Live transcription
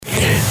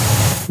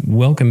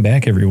Welcome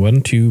back,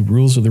 everyone, to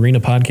Rules of the Arena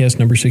podcast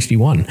number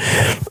 61.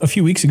 A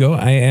few weeks ago,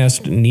 I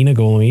asked Nina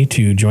Golemy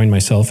to join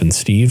myself and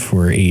Steve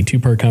for a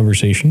two-part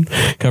conversation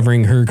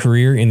covering her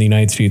career in the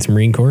United States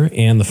Marine Corps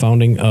and the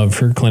founding of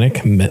her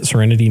clinic,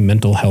 Serenity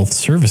Mental Health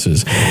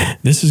Services.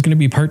 This is going to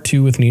be part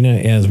two with Nina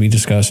as we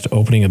discussed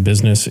opening a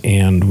business,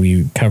 and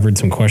we covered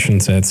some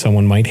questions that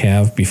someone might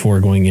have before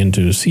going in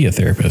to see a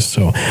therapist.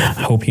 So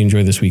I hope you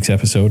enjoy this week's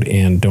episode,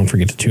 and don't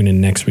forget to tune in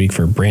next week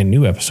for a brand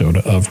new episode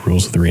of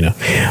Rules of the Arena.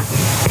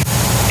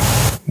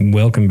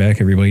 Welcome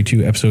back, everybody,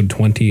 to episode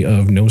 20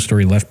 of No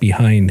Story Left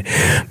Behind.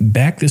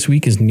 Back this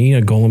week is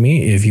Nina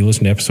Golemy. If you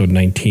listen to episode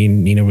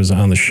 19, Nina was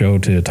on the show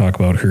to talk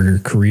about her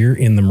career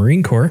in the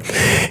Marine Corps.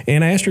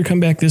 And I asked her to come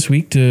back this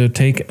week to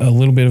take a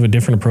little bit of a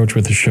different approach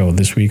with the show.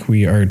 This week,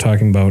 we are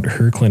talking about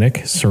her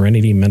clinic,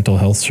 Serenity Mental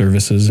Health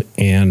Services,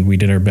 and we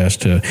did our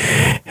best to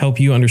help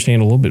you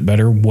understand a little bit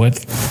better what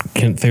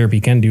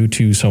therapy can do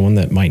to someone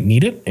that might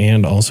need it,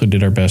 and also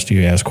did our best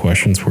to ask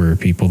questions for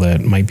people that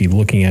might be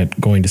looking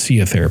at going to see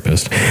a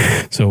therapist.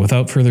 So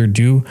without further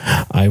ado,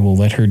 I will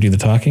let her do the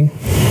talking.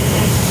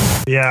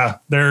 Yeah,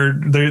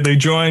 they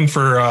join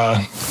for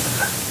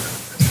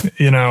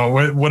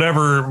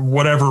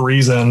whatever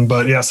reason,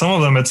 but yeah, some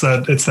of them it's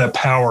that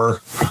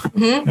power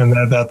and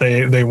that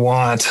they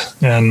want,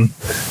 and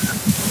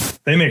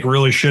they make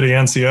really shitty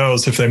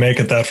NCOs if they make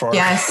it that far.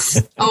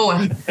 Yes.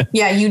 Oh,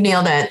 yeah, you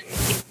nailed it.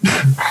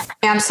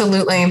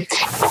 Absolutely.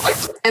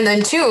 And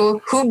then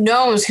two, who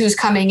knows who's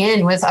coming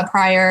in with a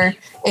prior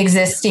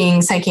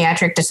existing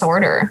psychiatric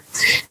disorder.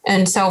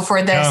 And so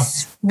for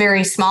this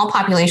very small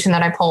population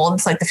that I polled,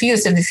 it's like the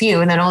fewest of the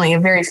few, and then only a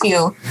very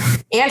few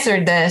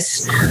answered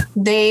this.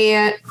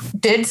 They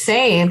did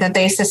say that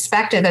they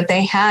suspected that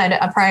they had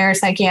a prior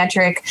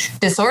psychiatric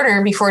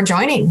disorder before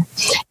joining.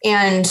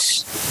 And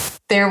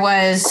there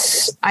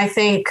was, I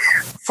think,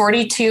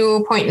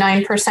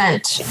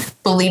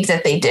 42.9% believed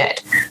that they did.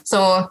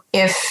 So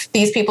if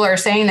these people are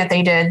saying that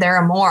they did, there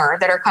are more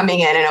that are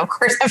coming in. And of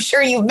course, I'm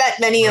sure you've met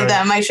many of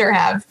them. I sure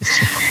have.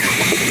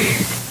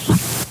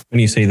 When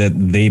you say that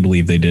they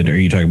believe they did, are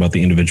you talking about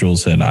the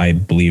individuals that I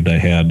believed I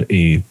had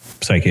a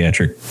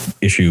psychiatric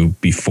issue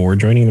before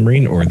joining the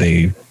Marine, or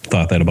they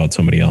thought that about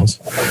somebody else?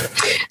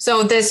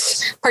 So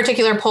this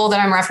particular poll that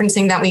I'm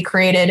referencing that we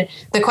created,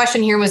 the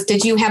question here was,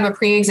 did you have a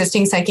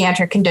pre-existing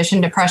psychiatric condition,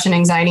 depression,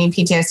 anxiety,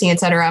 PTSD, et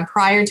cetera,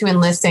 prior to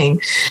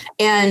enlisting?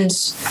 And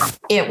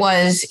it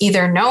was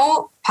either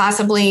no,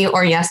 possibly,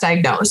 or yes,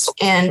 diagnosed.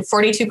 And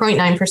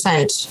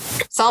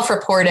 42.9%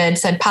 self-reported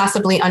said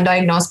possibly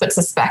undiagnosed, but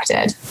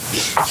suspected.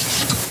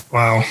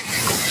 Wow.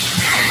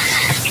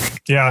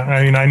 Yeah,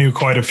 I mean, I knew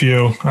quite a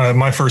few.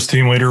 My first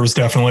team leader was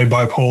definitely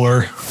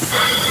bipolar.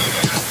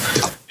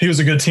 He was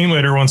a good team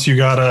leader once you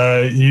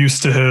got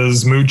used to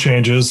his mood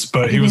changes,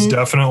 but he was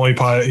definitely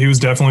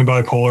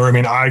bipolar. I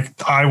mean,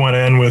 I went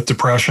in with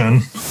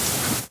depression.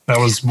 That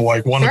was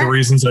like one of the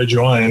reasons I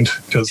joined,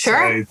 because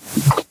I,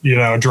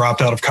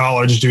 dropped out of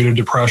college due to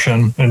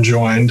depression and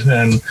joined.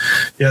 And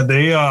yeah,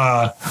 they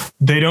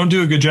don't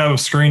do a good job of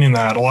screening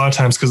that a lot of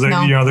times, because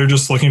they're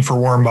just looking for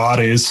warm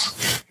bodies.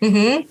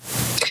 Mm-hmm.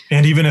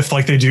 And even if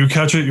they do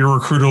catch it, your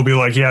recruiter will be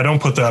like, yeah, don't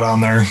put that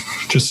on there.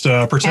 Just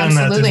pretend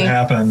that didn't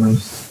happen.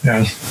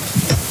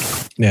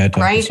 Yeah, I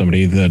talked to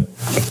somebody that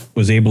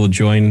was able to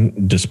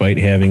join despite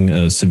having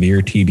a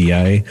severe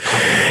TBI,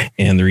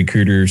 and the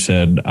recruiter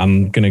said,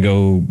 I'm going to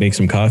go make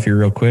some coffee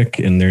real quick,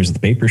 and there's the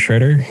paper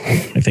shredder.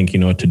 I think you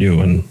know what to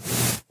do. And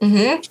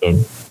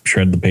so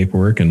shred the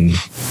paperwork, and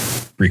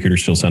recruiter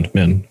still sent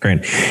him in.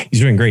 Granted, he's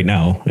doing great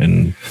now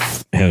and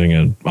having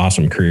an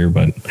awesome career,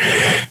 but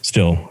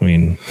still, I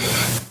mean,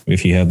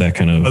 if you have that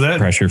kind of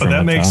pressure from the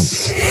top.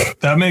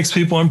 That makes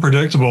people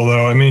unpredictable,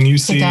 though. I mean, you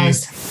see, I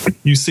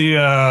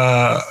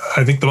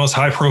think the most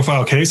high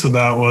profile case of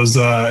that was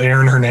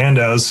Aaron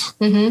Hernandez.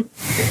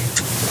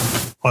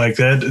 Like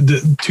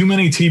that, too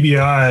many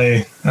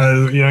TBI,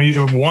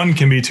 one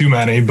can be too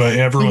many, but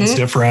everyone's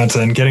different,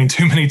 and getting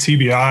too many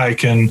TBI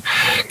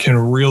can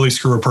really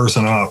screw a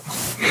person up.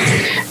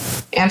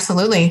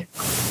 Absolutely.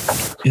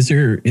 Is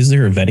there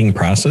a vetting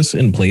process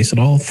in place at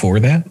all for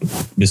that,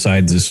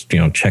 besides this,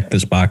 check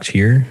this box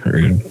here, or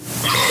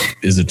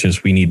is it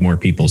just we need more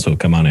people, so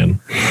come on in?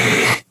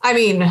 I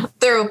mean,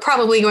 they're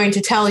probably going to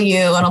tell you,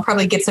 and I'll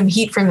probably get some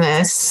heat from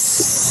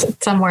this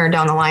somewhere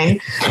down the line,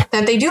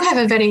 that they do have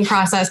a vetting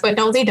process, but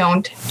no, they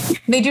don't.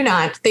 They do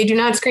not. They do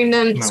not screen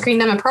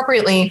them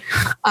appropriately,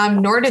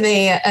 nor do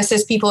they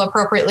assist people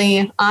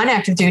appropriately on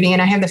active duty.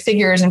 And I have the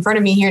figures in front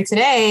of me here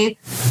today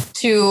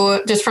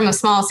to, just from a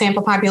small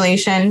sample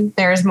population,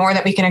 there's more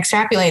that we can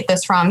extrapolate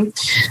this from,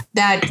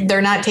 that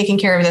they're not taking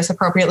care of this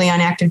appropriately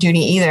on active duty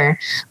either.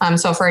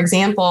 So for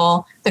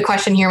example, the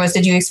question here was,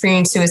 did you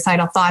experience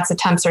suicidal thoughts,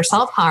 attempts, or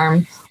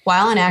self-harm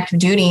while on active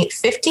duty?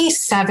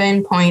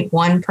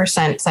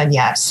 57.1% said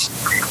yes.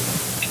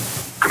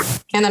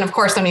 And then, of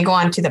course, then we go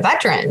on to the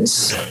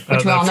veterans,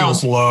 which we all know. That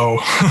feels low.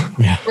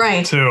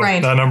 Right. Too.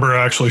 Right. That number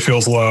actually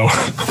feels low.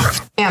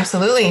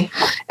 Absolutely.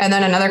 And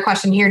then another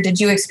question here. Did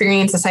you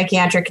experience a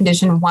psychiatric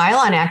condition while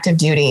on active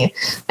duty,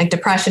 like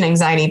depression,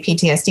 anxiety,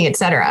 PTSD, et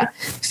cetera?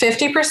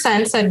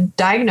 50% said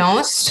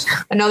diagnosed.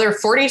 Another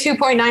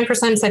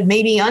 42.9% said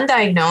maybe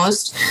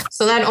undiagnosed.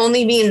 So that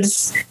only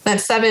means that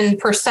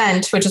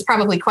 7%, which is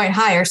probably quite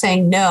high, are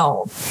saying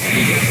no.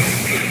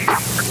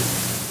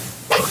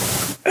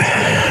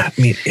 I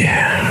mean,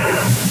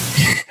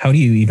 how do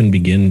you even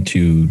begin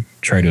to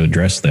try to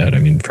address that? I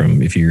mean,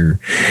 from if you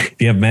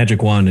have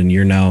magic wand and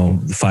you're now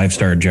the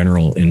 5-star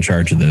general in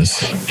charge of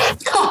this.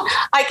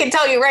 I can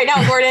tell you right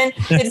now, Gordon,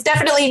 it's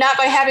definitely not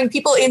by having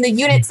people in the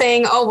unit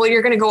saying, oh, well,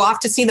 you're going to go off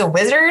to see the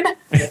wizard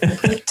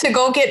to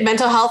go get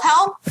mental health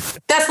help.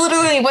 That's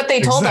literally what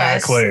they told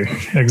us.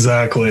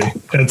 Exactly.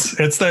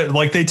 It's that,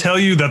 like, they tell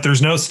you that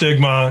there's no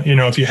stigma, you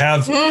know, if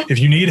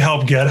you need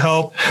help, get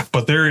help,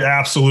 but there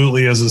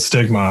absolutely is a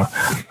stigma.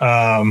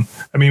 I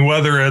mean,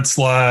 whether it's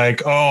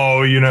like,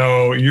 oh, you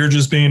know, you're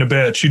just being a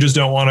bitch, you just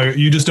don't want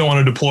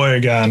to deploy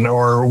again,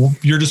 or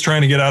you're just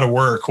trying to get out of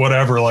work,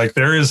 whatever. Like,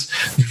 there is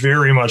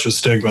very much a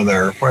stigma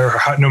there, where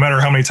no matter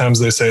how many times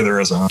they say there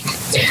isn't.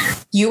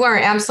 You are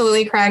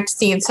absolutely correct,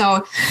 Steve.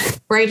 So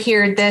right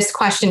here, this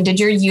question, did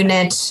your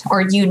unit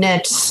or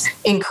units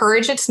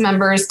encourage its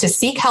members to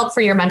seek help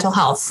for your mental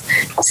health?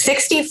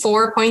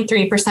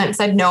 64.3%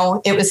 said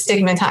no, it was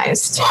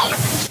stigmatized.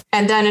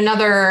 And then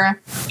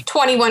another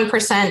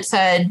 21%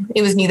 said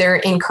it was neither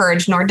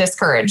encouraged nor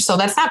discouraged. So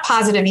that's not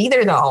positive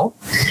either, though.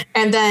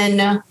 And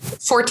then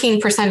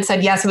 14%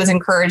 said yes, it was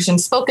encouraged and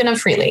spoken of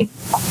freely.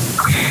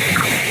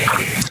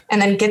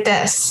 And then get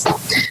this,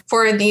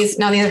 for these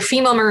are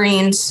female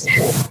Marines,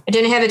 I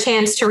didn't have a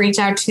chance to reach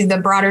out to the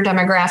broader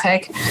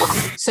demographic.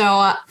 So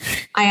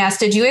I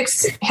asked,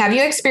 have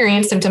you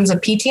experienced symptoms of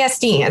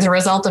PTSD as a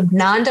result of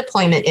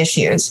non-deployment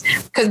issues?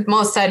 Because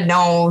most said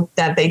no,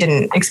 that they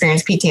didn't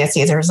experience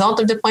PTSD as a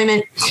result of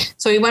deployment.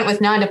 So we went with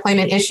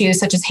non-deployment issues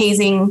such as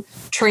hazing,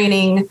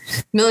 training,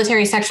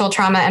 military sexual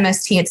trauma,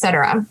 MST,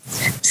 etc.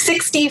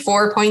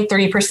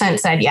 64.3%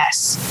 said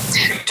yes.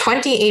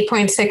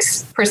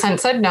 28.6%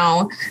 said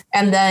no.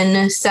 And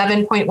then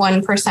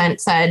 7.1%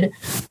 said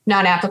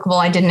not applicable.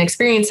 I didn't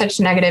experience such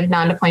negative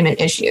non-deployment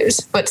issues.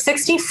 But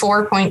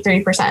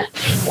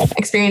 64.3%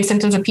 experienced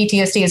symptoms of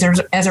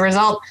PTSD as a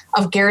result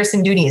of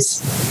garrison duties.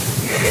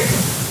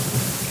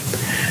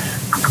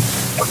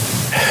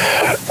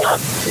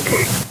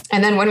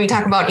 And then when we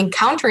talk about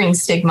encountering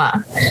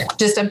stigma,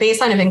 just a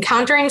baseline of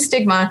encountering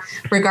stigma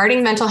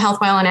regarding mental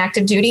health while on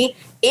active duty,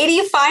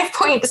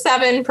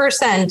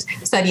 85.7%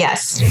 said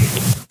yes.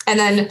 And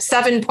then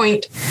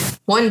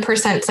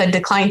 7.1% said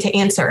decline to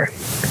answer.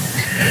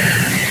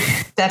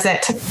 That's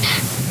it.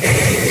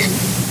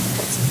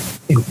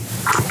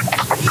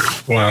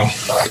 Wow.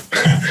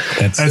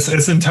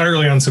 It's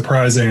entirely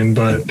unsurprising,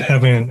 but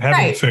having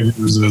right.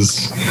 Figures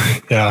is,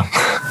 yeah.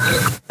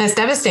 That's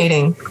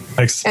devastating.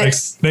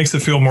 Makes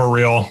it feel more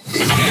real.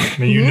 I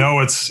mean,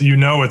 mm-hmm. you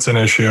know it's an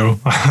issue.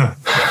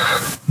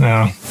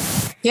 Yeah.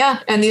 Yeah.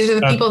 And these are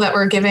the people that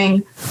we're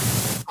giving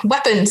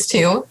weapons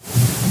to,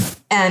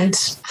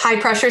 and high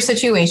pressure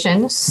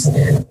situations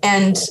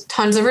and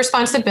tons of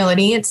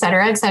responsibility, et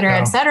cetera, et cetera,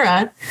 et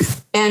cetera.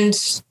 And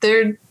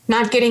they're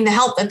not getting the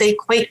help that they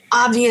quite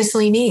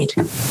obviously need.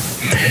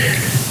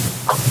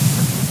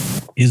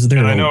 Is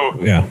there? I know.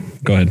 Yeah,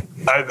 go ahead.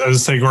 I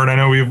was say, Gordon, I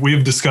know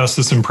we've discussed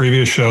this in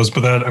previous shows,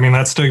 but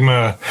that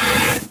stigma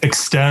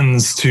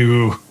extends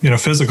to,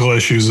 physical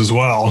issues as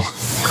well,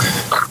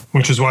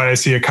 which is why I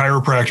see a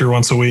chiropractor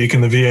once a week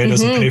and the VA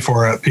doesn't pay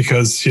for it,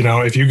 because,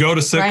 if you go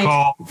to sick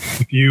call,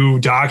 if you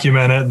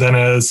document it, then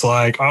it's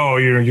like, oh,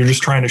 you're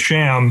just trying to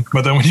sham.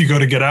 But then when you go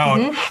to get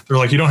out, they're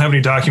like, you don't have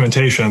any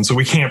documentation, so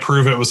we can't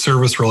prove it was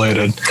service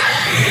related.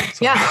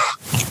 So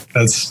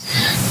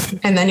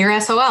and then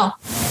you're SOL.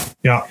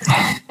 Yeah.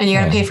 And you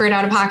got to pay for it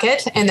out of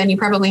pocket. And then you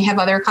probably have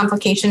other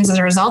complications as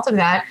a result of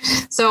that.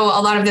 So a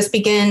lot of this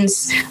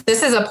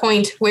is a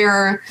point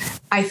where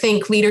I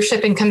think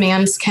leadership and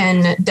commands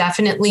can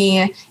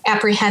definitely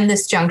apprehend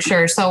this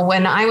juncture. So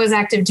when I was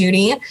active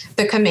duty,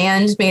 the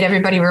command made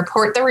everybody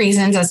report the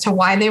reasons as to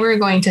why they were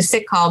going to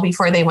sick call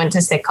before they went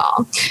to sick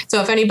call.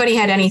 So if anybody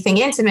had anything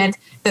intimate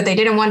that they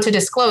didn't want to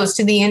disclose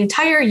to the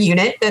entire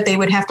unit that they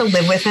would have to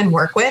live with and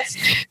work with,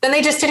 then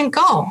they just didn't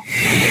go.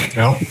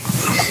 Yep.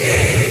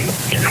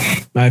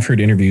 I've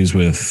heard interviews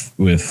with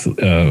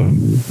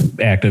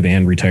active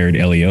and retired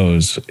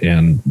LEOs,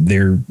 and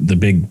they're the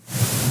big,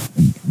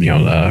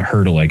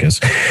 hurdle, I guess,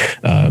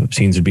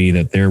 seems to be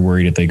that they're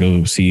worried if they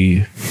go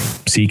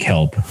seek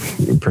help,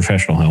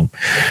 professional help,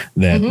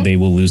 that they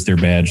will lose their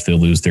badge, they'll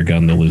lose their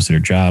gun, they'll lose their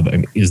job. I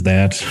mean, is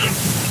that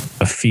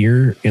a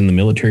fear in the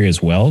military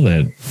as well,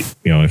 that,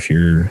 if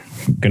you're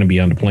going to be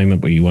on deployment,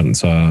 but you went and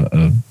saw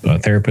a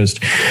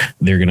therapist,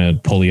 they're going to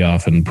pull you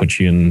off and put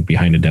you in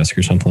behind a desk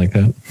or something like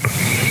that?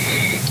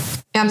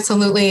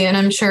 Absolutely. And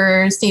I'm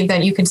sure, Steve,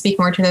 that you can speak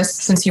more to this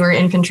since you were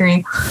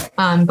infantry.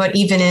 But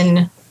even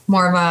in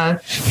more of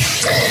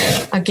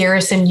a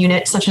garrison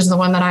unit, such as the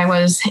one that I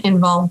was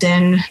involved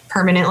in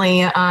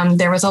permanently,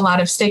 there was a lot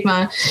of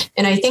stigma.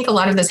 And I think a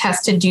lot of this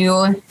has to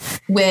do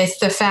with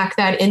the fact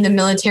that in the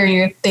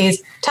military, they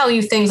tell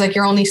you things like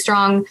you're only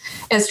strong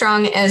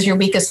as your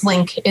weakest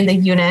link in the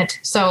unit.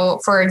 So,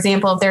 for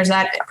example, if there's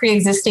that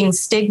pre-existing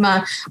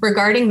stigma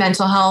regarding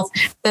mental health,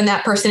 then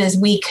that person is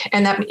weak,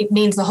 and that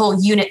means the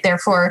whole unit,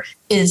 therefore,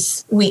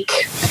 is weak.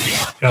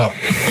 Yeah,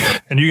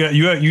 and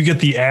you get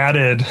the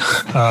added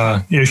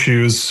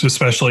issues,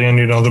 especially in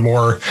the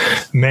more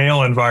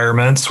male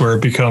environments where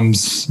it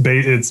becomes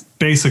it's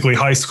basically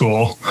high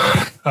school.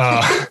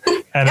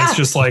 And it's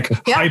just like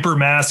hyper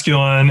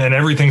masculine, and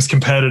everything's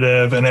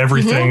competitive, and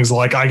everything's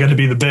like, I got to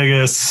be the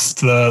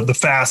biggest, the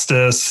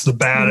fastest, the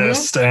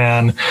baddest.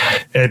 And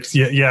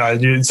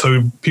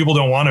so people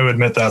don't want to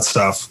admit that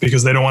stuff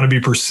because they don't want to be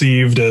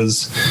perceived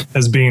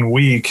as being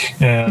weak.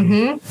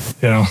 And,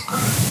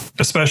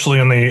 especially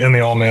in the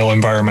all male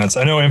environments.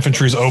 I know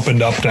infantry's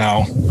opened up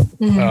now,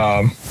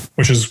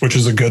 which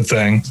is a good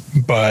thing,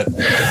 but,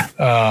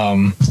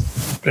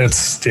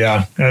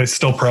 it's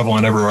still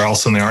prevalent everywhere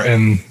else in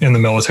the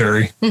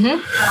military.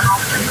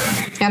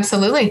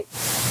 Absolutely.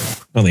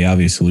 Well, the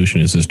obvious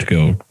solution is just to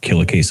go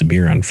kill a case of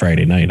beer on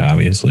Friday night,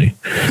 obviously.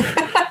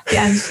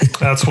 Yes.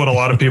 That's what a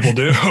lot of people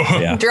do.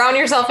 Yeah. Drown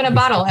yourself in a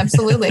bottle.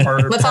 Absolutely.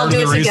 Let's all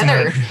do it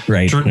together.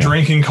 Right.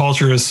 Drinking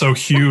culture is so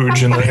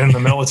huge in the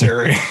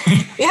military.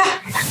 Yeah.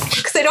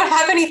 Because they don't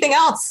have anything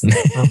else.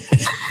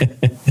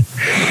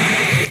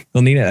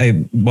 Well,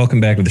 Nina,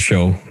 welcome back to the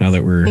show now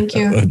that we're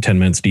 10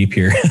 minutes deep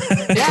here.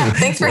 Yeah,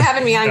 thanks for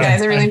having me on,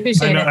 guys. I really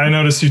appreciate it. I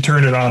noticed you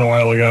turned it on a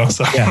while ago.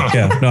 So.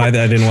 Yeah. No, I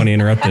didn't want to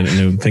interrupt it. I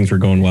knew things were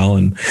going well.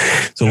 And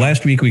so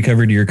last week we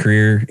covered your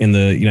career in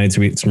the United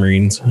States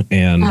Marines.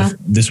 And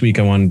this week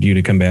I wanted you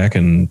to come back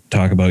and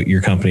talk about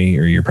your company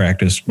or your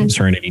practice,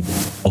 Serenity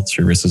Health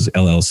Services,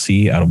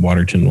 LLC, out of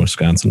Waterton,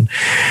 Wisconsin.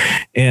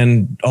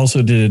 And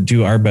also to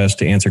do our best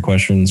to answer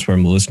questions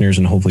from the listeners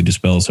and hopefully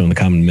dispel some of the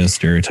common myths,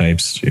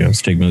 stereotypes,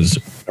 stigmas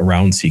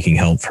around seeking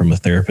help from a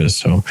therapist.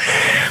 So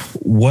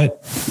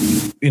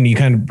and you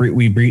kind of,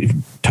 we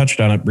touched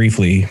on it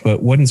briefly,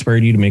 but what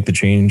inspired you to make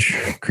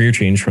the career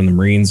change from the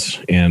Marines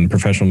and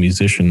professional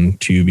musician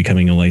to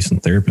becoming a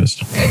licensed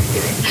therapist?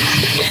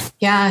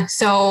 Yeah.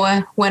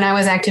 So when I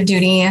was active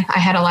duty, I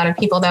had a lot of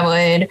people that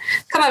would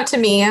come up to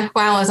me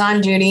while I was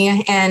on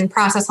duty and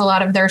process a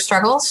lot of their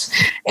struggles.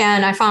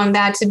 And I found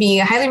that to be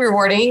highly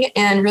rewarding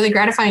and really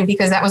gratifying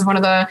because that was one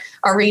of the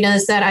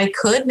arenas that I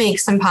could make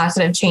some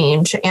positive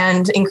change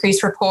and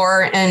increase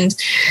rapport and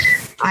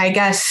I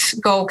guess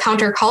go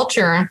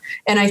counterculture.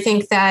 And I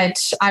think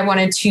that I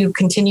wanted to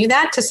continue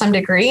that to some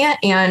degree.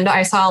 And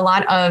I saw a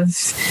lot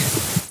of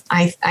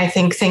I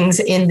think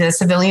things in the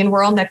civilian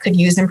world that could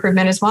use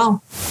improvement as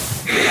well.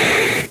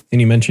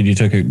 And you mentioned you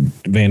took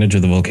advantage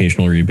of the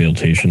vocational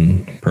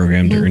rehabilitation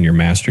program during your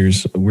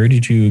master's. Where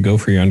did you go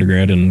for your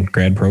undergrad and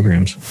grad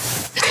programs?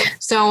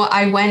 So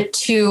I went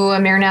to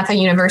Maranatha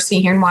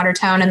University here in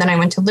Watertown, and then I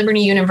went to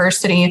Liberty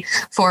University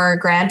for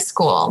grad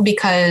school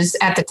because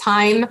at the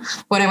time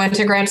when I went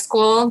to grad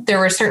school, there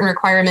were certain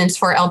requirements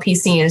for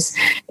LPCs,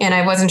 and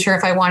I wasn't sure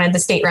if I wanted the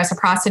state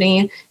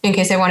reciprocity in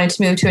case I wanted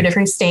to move to a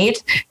different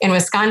state. And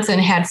Wisconsin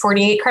had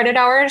 48 credit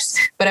hours,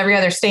 but every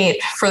other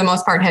state, for the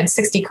most part, had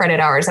 60 credit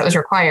hours that was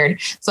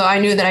required. So I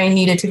knew that I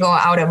needed to go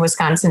out of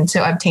Wisconsin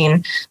to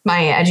obtain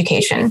my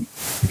education.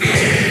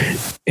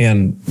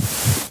 And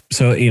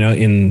so,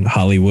 in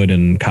Hollywood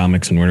and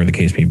comics and whatever the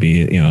case may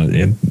be,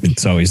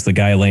 it's always the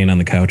guy laying on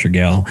the couch or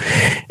gal.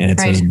 And it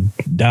says,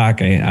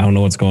 Doc, I don't know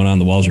what's going on.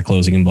 The walls are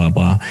closing and blah,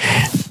 blah.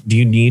 Do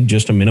you need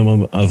just a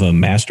minimum of a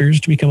master's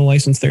to become a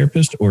licensed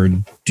therapist? Or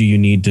do you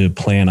need to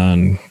plan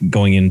on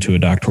going into a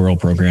doctoral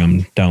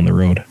program down the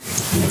road?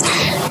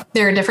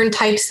 There are different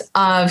types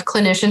of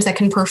clinicians that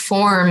can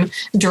perform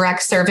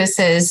direct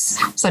services,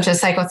 such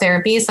as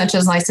psychotherapy, such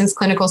as licensed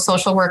clinical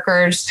social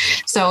workers.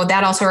 So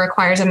that also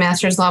requires a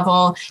master's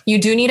level. You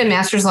do need a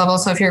master's level.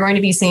 So if you're going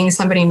to be seeing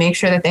somebody, make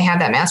sure that they have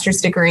that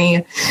master's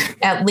degree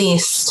at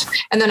least.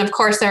 And then, of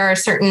course, there are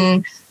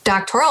certain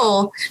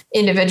doctoral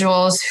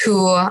individuals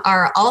who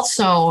are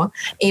also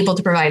able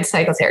to provide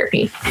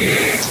psychotherapy.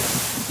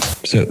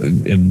 So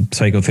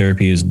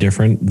psychotherapy is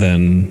different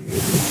than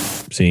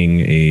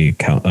seeing a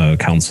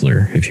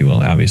counselor, if you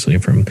will. Obviously,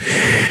 from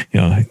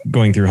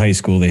going through high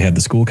school, they had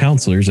the school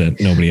counselors that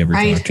nobody ever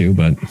talked to,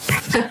 but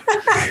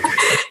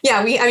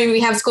yeah,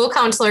 we have school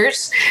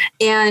counselors,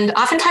 and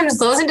oftentimes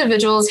those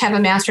individuals have a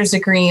master's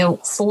degree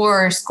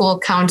for school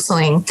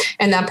counseling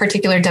and that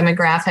particular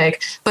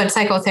demographic. But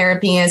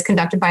psychotherapy is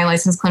conducted by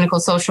licensed clinical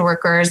social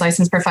workers,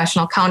 licensed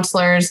professional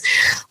counselors,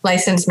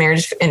 licensed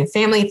marriage and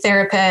family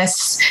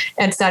therapists,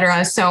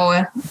 etc.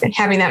 So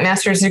having that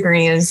master's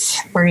degree is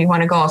where you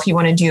want to go if you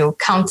want to do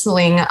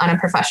counseling on a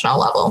professional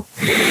level.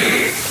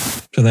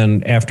 So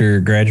then after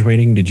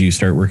graduating, did you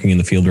start working in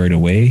the field right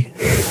away?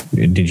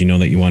 Did you know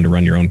that you wanted to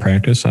run your own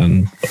practice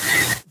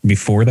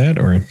before that,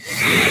 or?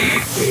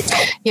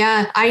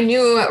 Yeah, I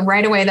knew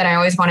right away that I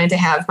always wanted to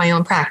have my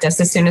own practice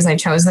as soon as I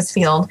chose this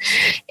field.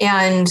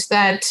 And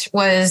that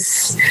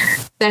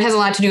has a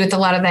lot to do with a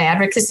lot of the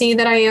advocacy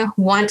that I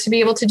want to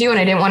be able to do. And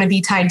I didn't want to be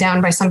tied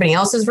down by somebody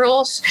else's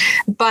rules.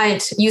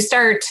 But you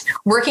start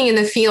working in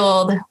the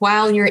field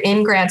while you're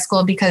in grad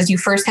school because you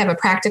first have a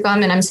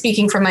practicum. And I'm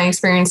speaking from my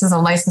experience as a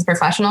licensed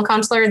professional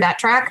counselor, that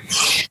track.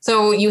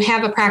 So you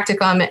have a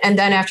practicum. And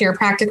then after your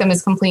practicum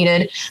is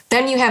completed,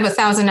 then you have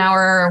 1,000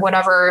 hour or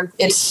whatever.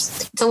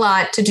 It's a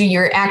lot to do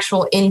your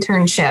actual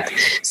internship.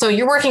 So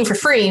you're working for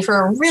free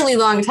for a really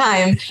long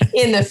time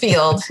in the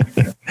field.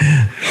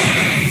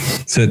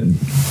 So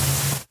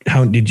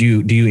how do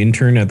you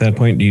intern at that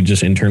point? Do you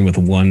just intern with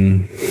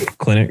one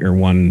clinic or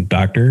one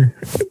doctor?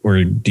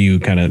 Or do you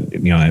kind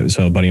of,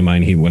 so a buddy of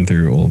mine, he went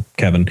through,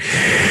 Kevin,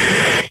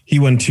 he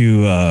went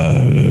to,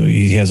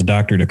 he has a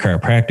doctorate of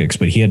chiropractics,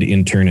 but he had to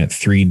intern at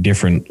 3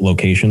 different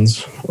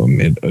locations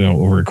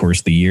over a course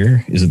of the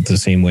year. Is it the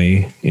same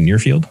way in your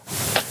field?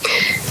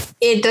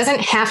 It doesn't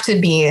have to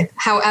be.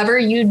 However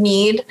you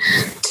need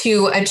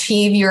to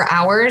achieve your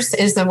hours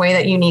is the way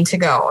that you need to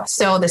go.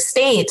 So the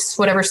states,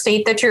 whatever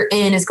state that you're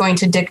in, is going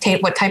to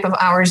dictate what type of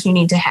hours you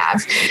need to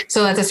have.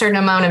 So that's a certain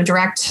amount of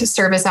direct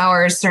service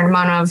hours, a certain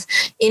amount of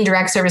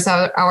indirect service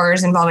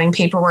hours involving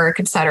paperwork,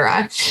 et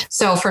cetera.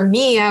 So for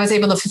me, I was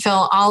able to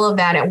fulfill all of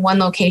that at one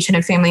location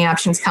at Family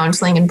Options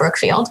Counseling in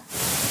Brookfield.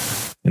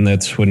 And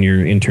that's when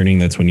you're interning,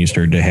 that's when you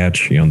started to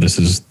hatch, this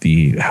is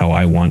how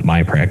I want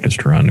my practice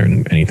to run or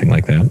anything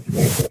like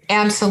that.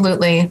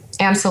 Absolutely.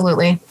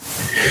 Absolutely.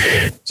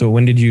 So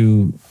when did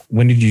you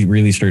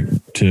really start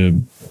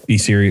to be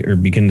serious or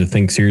begin to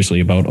think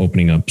seriously about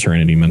opening up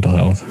Serenity Mental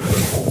Health?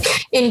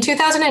 In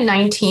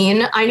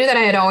 2019, I knew that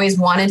I had always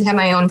wanted to have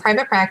my own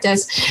private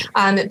practice.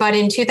 But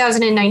in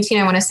 2019,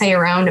 I want to say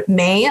around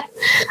May,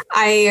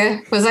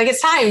 I was like,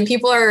 it's time.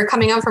 People are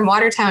coming up from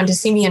Watertown to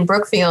see me in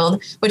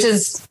Brookfield, which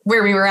is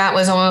where we were at,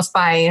 was almost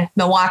by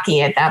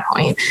Milwaukee at that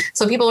point.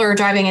 So people were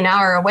driving an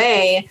hour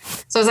away.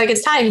 So I was like,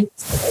 it's time.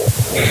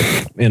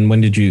 And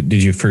when did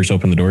you first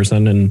open the doors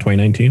then in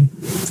 2019?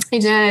 I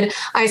did.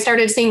 I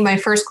started seeing my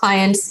first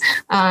clients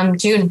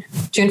June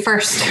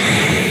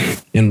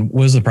 1st. And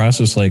what was the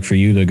process like for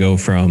you to go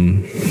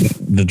from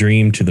the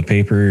dream to the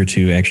paper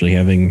to actually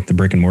having the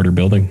brick and mortar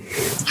building?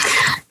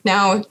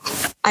 Now,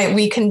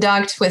 we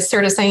conduct with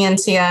Certa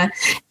Scientia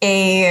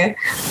a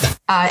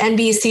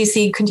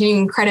NBCC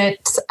continuing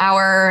credits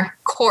hour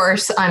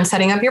course on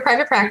setting up your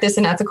private practice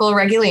and ethical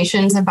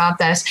regulations about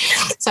this.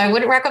 So I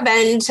wouldn't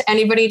recommend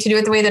anybody to do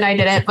it the way that I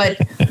did it, but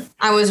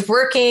I was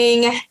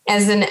working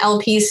as an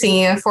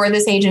LPC for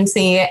this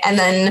agency, and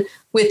then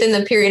within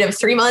the period of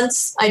 3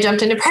 months, I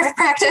jumped into private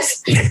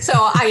practice. So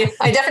I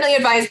definitely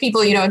advise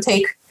people,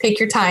 take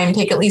your time,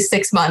 take at least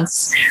 6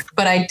 months,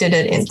 but I did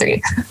it in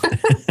 3.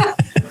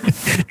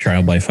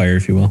 Trial by fire,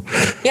 if you will.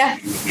 Yeah.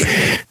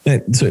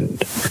 So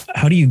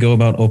how do you go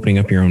about opening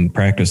up your own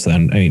practice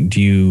then? I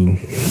mean,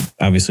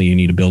 obviously you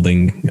need a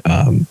building,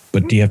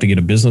 but do you have to get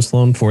a business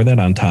loan for that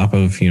on top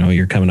of,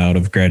 you're coming out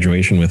of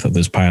graduation with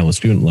this pile of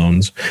student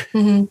loans,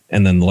 mm-hmm.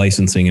 and then the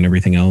licensing and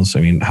everything else?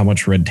 I mean, how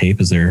much red tape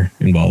is there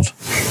involved?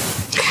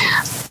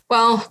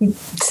 Well,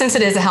 since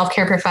it is a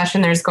healthcare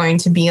profession, there's going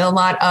to be a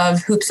lot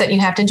of hoops that you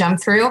have to jump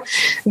through,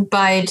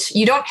 but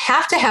you don't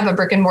have to have a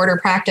brick and mortar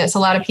practice. A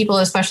lot of people,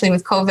 especially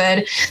with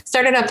COVID,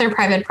 started up their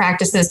private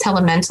practices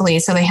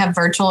telementally, so they have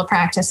virtual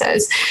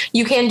practices.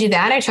 You can do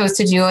that. I chose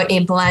to do a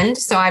blend.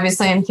 So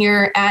obviously I'm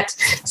here at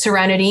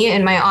Serenity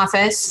in my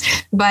office,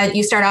 but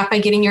you start off by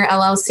getting your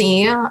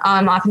LLC.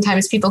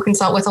 Oftentimes people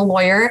consult with a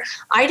lawyer.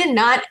 I did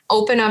not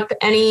open up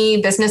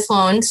any business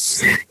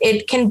loans.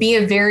 It can be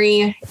a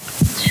very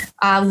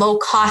low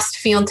cost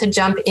field to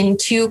jump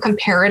into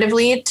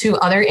comparatively to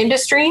other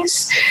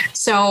industries.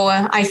 So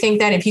I think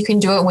that if you can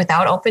do it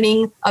without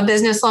opening a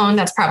business loan,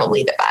 that's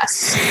probably the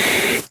best.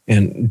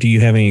 And do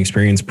you have any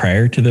experience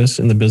prior to this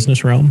in the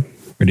business realm?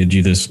 Or did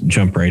you just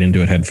jump right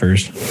into it head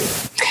first?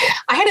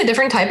 I had a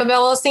different type of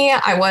LLC.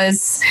 I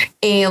was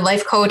a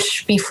life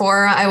coach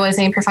before I was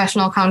a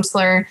professional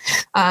counselor.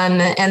 And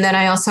then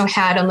I also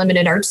had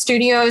Unlimited Art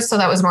Studios. So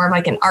that was more of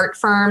like an art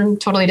firm,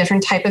 totally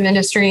different type of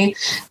industry.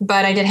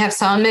 But I did have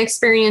some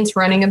experience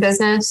running a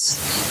business.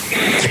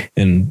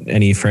 And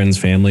any friends,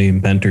 family,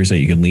 mentors that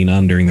you could lean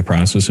on during the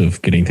process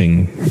of getting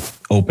things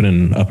open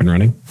and up and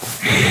running?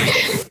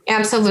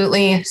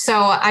 Absolutely. So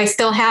I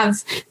still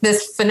have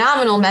this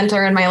phenomenal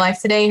mentor in my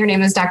life today. Her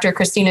name is Dr.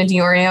 Christina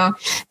Diorio,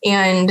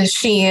 and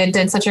she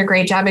did such a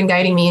great job in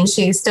guiding me, and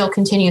she still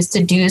continues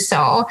to do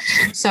so.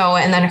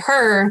 And then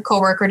her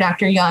coworker,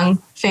 Dr. Young,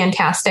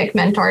 fantastic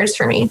mentors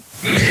for me.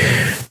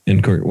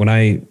 And when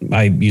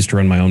I used to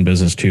run my own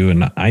business too,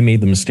 and I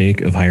made the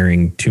mistake of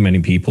hiring too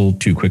many people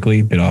too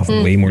quickly, bit off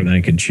way more than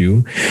I could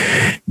chew.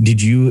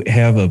 Did you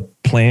have a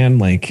plan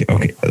like,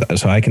 okay,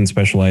 so I can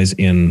specialize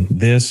in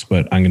this,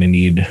 but I'm going to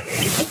need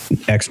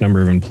X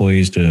number of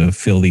employees to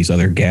fill these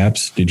other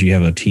gaps? Did you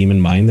have a team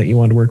in mind that you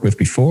wanted to work with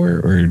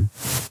before, or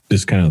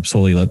just kind of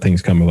slowly let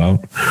things come about?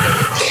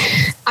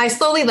 I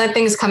slowly let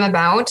things come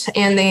about,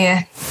 and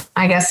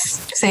I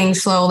guess saying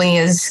slowly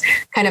is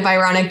kind of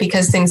ironic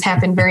because things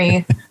happen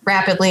very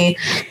rapidly,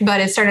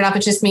 but it started off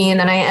with just me, and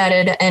then I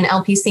added an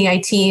LPC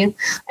IT,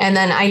 and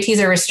then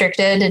ITs are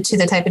restricted to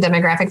the type of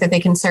demographic that they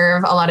can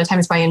serve a lot of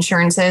times by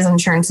insurances.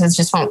 Insurances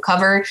just won't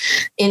cover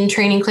in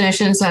training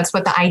clinicians. So that's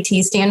what the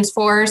IT stands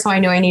for. So I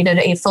knew I needed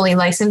a fully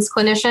licensed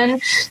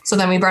clinician. So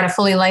then we brought a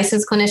fully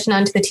licensed clinician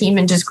onto the team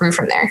and just grew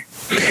from there.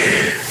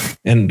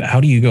 And how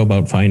do you go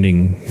about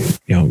finding,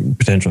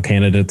 potential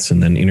candidates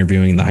and then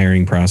interviewing the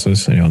hiring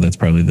process? That's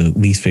probably the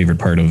least favorite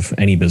part of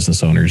any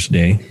business owner's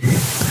day.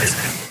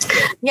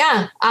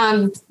 Yeah.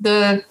 I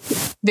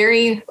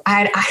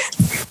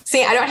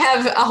don't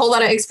have a whole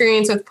lot of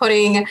experience with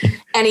putting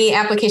any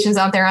applications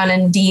out there on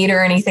Indeed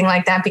or anything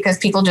like that, because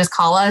people just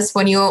call us.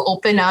 When you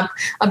open up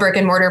a brick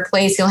and mortar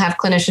place, you'll have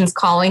clinicians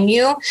calling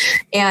you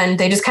and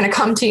they just kind of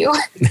come to you.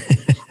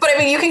 But I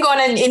mean, you can go on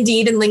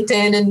Indeed and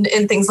LinkedIn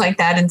and things like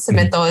that and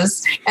submit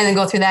those and then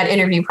go through that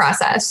interview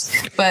process.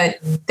 But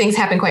things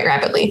happen quite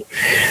rapidly.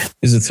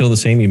 Is it still the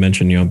same? You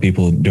mentioned,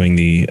 people doing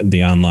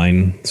the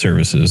online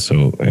services.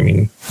 So, I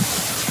mean,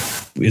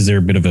 is there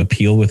a bit of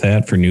appeal with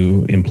that for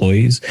new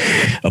employees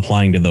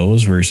applying to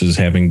those versus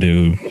having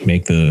to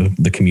make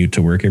the commute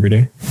to work every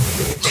day?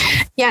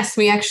 Yes,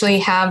 we actually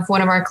have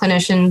one of our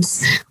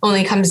clinicians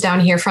only comes down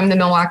here from the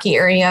Milwaukee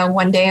area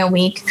one day a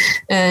week.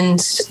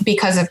 And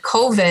because of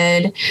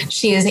COVID,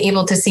 she is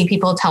able to see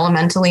people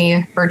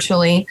telementally,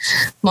 virtually,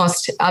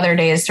 most other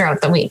days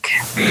throughout the week.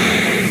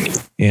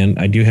 And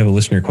I do have a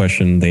listener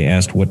question. They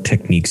asked, what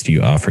techniques do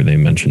you offer? They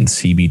mentioned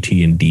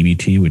CBT and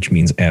DBT, which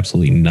means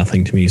absolutely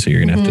nothing to me. So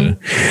you're going to have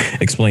to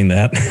explain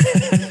that.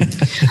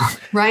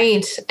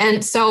 Right.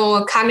 And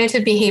so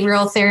cognitive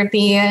behavioral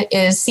therapy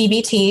is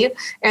CBT.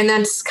 And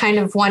that's kind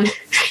of one of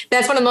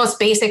the most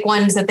basic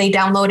ones that they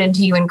download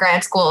into you in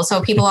grad school.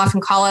 So people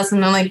often call us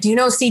and they're like, do you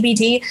know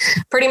CBT?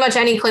 Pretty much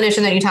any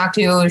clinician that you talk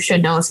to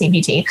should know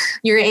CBT.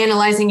 You're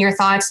analyzing your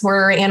thoughts.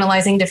 We're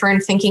analyzing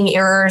different thinking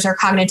errors or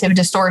cognitive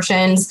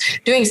distortions,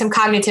 doing some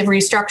cognitive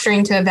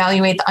restructuring to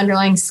evaluate the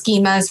underlying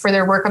schemas for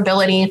their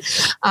workability.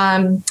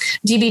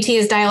 DBT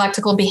is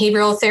dialectical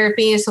behavioral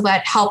therapy. So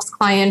that helps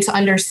clients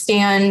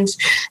understand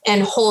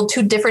and hold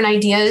two different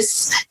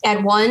ideas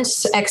at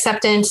once,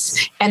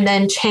 acceptance and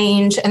then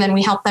change. And then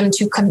we help them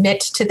to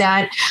commit to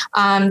that.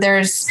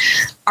 There's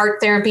art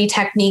therapy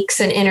techniques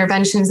and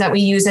interventions that we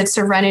use at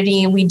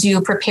Serenity. We do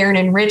prepare and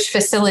enrich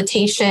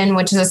facilitation,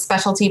 which is a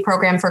specialty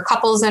program for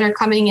couples that are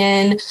coming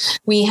in.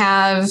 We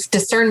have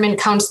discernment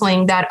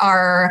counseling that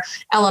our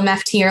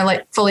LMFT,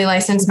 or fully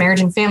licensed marriage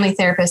and family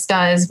therapist,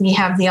 does. We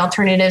have the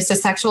Alternatives to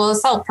Sexual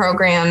Assault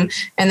program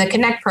and the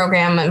Connect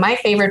program. And my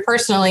favorite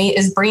personally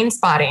is brain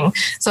spotting.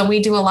 So we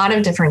do a lot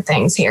of different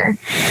things here.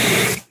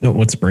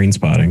 What's brain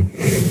spotting?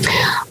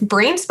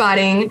 Brain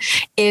spotting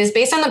is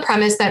based on the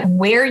premise that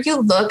where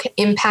you look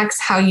impacts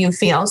how you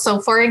feel. So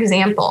for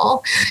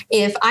example,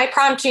 if I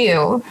prompt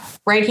you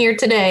right here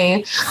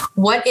today,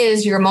 what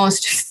is your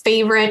most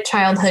favorite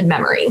childhood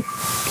memory?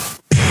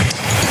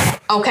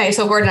 Okay,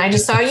 so Gordon, I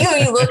just saw you.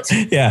 You looked.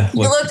 Yeah,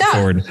 you looked up.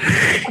 Forward.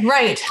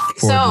 Right.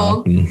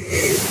 So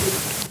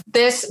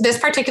this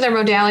particular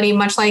modality,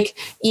 much like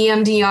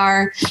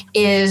EMDR,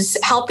 is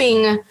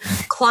helping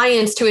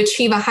clients to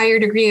achieve a higher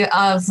degree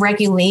of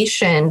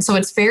regulation. So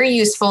it's very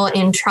useful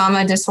in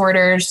trauma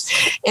disorders.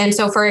 And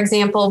so, for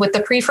example, with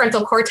the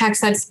prefrontal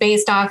cortex, that's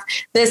based off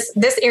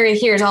this area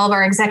here is all of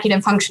our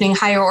executive functioning,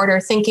 higher order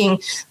thinking.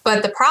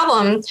 But the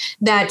problem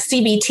that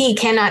CBT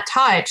cannot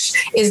touch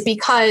is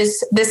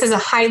because this is a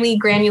highly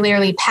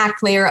granularly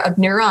packed layer of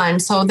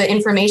neurons. So the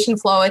information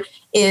flow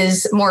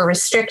is more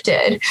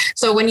restricted.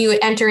 So when you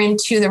enter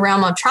into the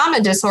realm of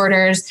trauma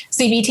disorders,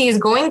 CBT is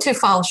going to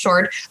fall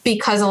short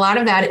because a lot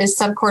of that is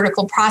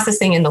subcortical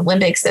processing in the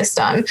limbic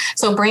system.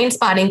 So brain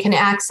spotting can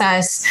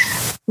access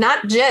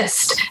not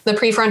just the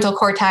prefrontal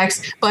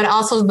cortex, but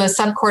also the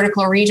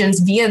subcortical regions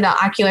via the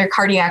ocular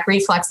cardiac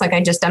reflex, like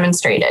I just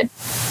demonstrated.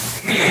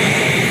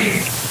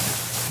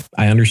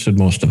 I understood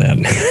most of that.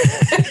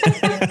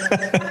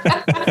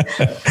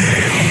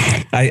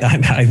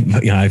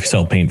 I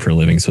sell paint for a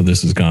living, so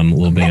this has gone a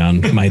little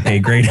beyond my pay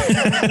grade.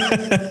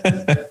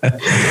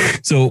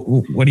 So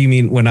what do you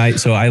mean when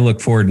I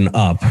look forward and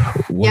up?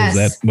 What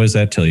does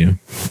that tell you?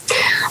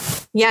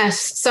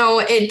 Yes. So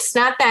it's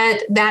not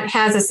that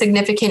has a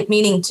significant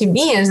meaning to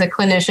me as a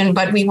clinician,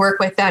 but we work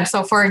with that.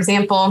 So for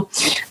example,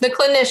 the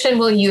clinician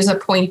will use a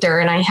pointer,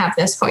 and I have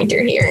this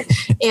pointer here,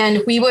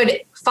 and we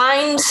would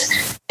find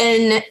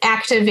an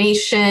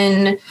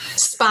activation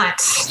spot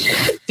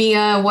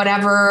via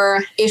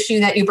whatever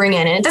issue that you bring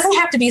in. And it doesn't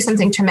have to be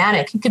something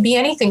traumatic. It could be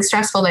anything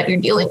stressful that you're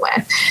dealing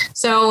with.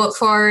 So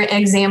for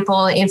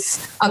example,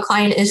 if a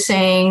client is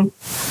saying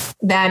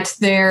that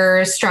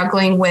they're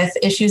struggling with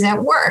issues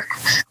at work,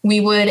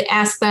 we would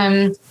ask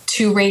them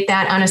to rate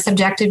that on a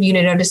subjective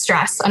unit of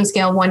distress on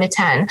scale 1 to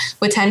 10,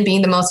 with 10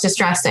 being the most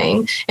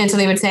distressing. And so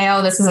they would say,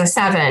 oh, this is a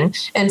 7.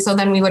 And so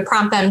then we would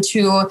prompt them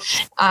to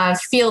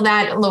feel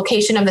that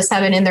location of the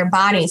 7 in their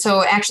body.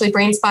 So actually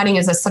brain spotting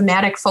is a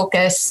somatic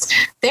focused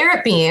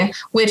therapy,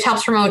 which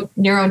helps promote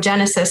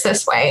neurogenesis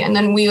this way. And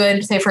then we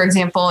would say, for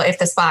example, if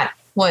the spot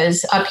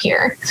was up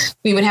here,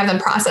 we would have them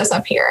process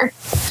up here.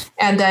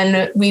 And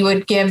then we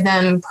would give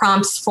them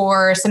prompts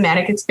for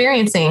somatic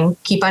experiencing,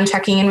 keep on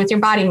checking in with your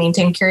body,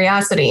 maintain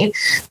curiosity.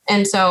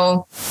 And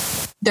so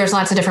there's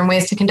lots of different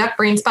ways to conduct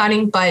brain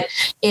spotting, but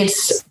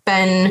it's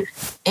been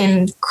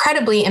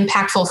incredibly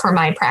impactful for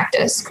my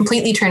practice,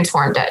 completely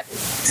transformed it.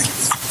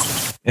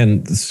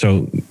 And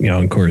so,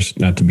 of course,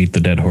 not to beat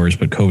the dead horse,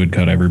 but COVID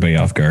caught everybody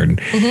off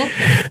guard.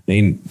 Mm-hmm.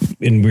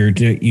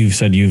 And you've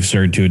said you've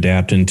started to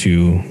adapt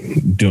into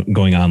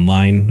going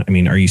online. I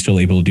mean, are you still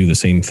able to do the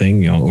same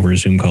thing, over a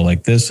Zoom call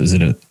like this?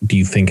 Do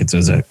you think it's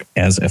as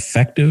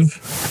effective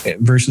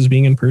versus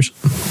being in person?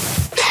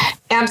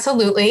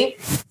 Absolutely.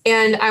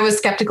 And I was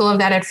skeptical of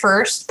that at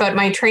first, but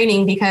my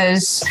training,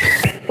 because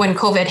when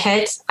COVID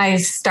hit, I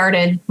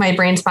started my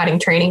brain spotting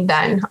training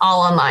then all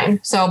online.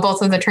 So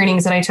both of the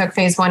trainings that I took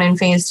phase 1 and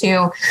phase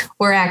 2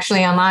 were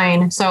actually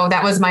online. So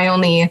that was my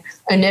only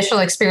initial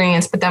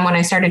experience. But then when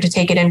I started to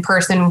take it in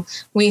person,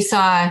 we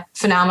saw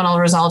phenomenal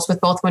results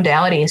with both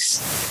modalities.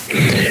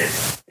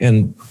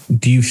 And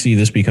do you see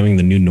this becoming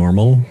the new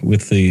normal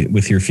with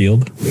your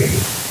field?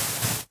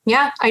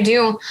 Yeah, I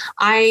do.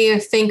 I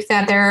think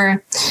that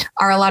there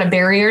are a lot of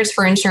barriers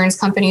for insurance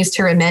companies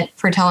to remit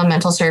for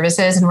telemental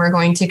services, and we're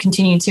going to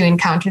continue to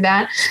encounter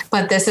that.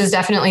 But this is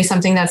definitely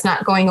something that's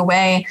not going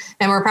away,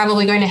 and we're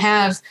probably going to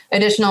have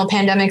additional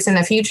pandemics in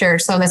the future.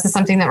 So this is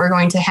something that we're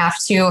going to have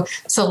to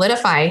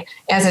solidify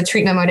as a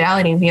treatment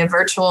modality via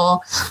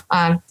virtual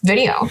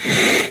video.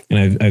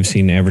 And I've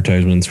seen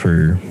advertisements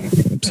for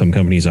some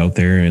companies out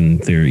there, and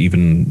they're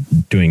even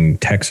doing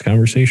text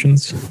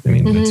conversations. I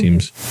mean,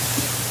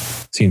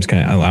 That seems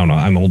kind of, I don't know,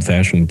 I'm old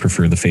fashioned,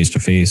 prefer the face to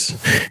face,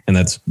 and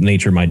that's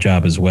nature of my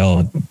job as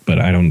well. But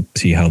I don't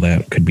see how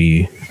that could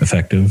be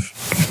effective.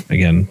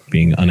 Again,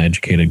 being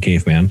uneducated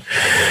caveman.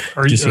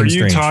 Are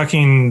you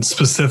talking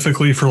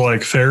specifically for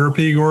like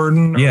therapy,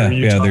 Gordon? Yeah.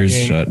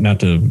 There's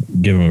not to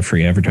give them a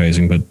free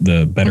advertising, but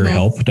the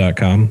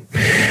betterhelp.com.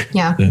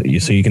 Yeah.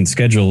 So you can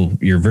schedule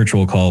your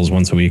virtual calls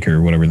once a week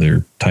or whatever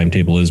their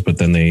timetable is. But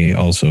then they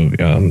also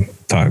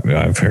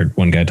I've heard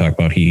one guy talk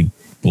about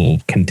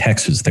can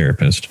text his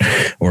therapist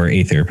or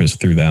a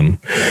therapist through them,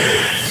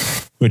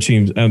 which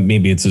seems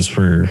maybe it's just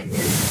for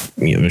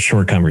a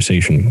short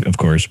conversation, of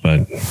course, but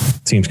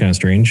it seems kind of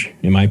strange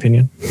in my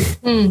opinion.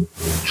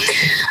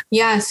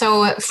 Yeah.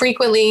 So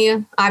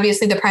frequently,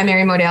 obviously the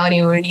primary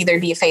modality would either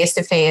be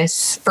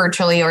face-to-face,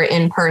 virtually, or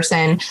in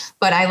person.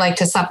 But I like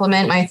to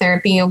supplement my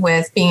therapy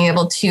with being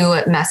able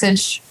to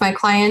message my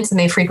clients, and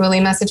they frequently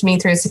message me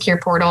through a secure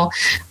portal,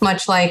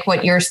 much like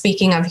what you're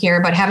speaking of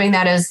here. But having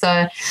that as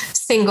the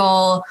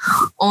single,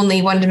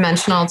 only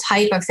one-dimensional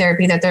type of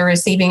therapy that they're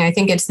receiving, I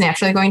think it's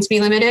naturally going to be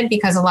limited,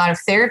 because a lot of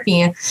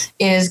therapy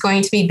is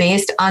going to be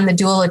based on the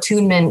dual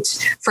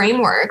attunement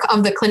framework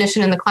of the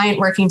clinician and the client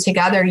working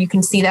together. You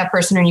can see that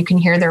person and you can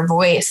hear their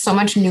voice. So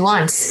much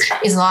nuance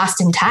is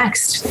lost in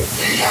text.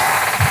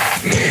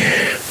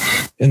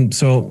 And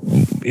so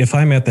if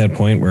I'm at that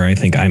point where I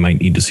think I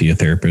might need to see a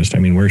therapist, I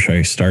mean, where should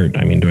I start?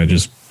 I mean, do I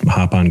just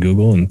hop on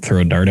Google and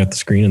throw a dart at the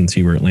screen and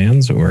see where it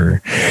lands?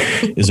 Or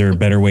is there a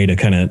better way to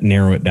kind of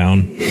narrow it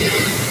down?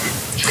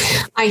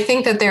 I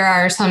think that there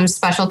are some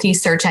specialty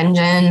search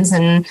engines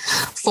and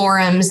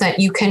forums that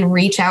you can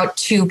reach out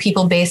to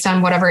people based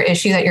on whatever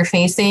issue that you're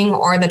facing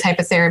or the type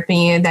of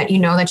therapy that you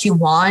know that you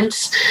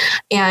want.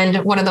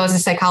 And one of those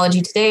is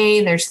Psychology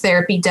Today. There's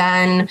Therapy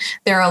Den.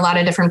 There are a lot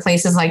of different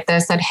places like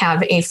this that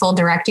have a full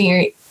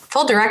directory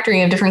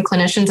of different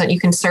clinicians that you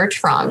can search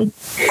from.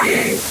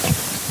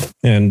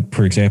 And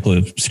for example,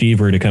 if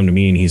Steve were to come to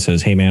me and he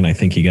says, hey man, I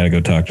think you got to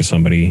go talk to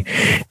somebody,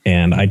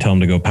 and I tell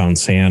him to go pound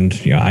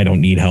sand, I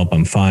don't need help,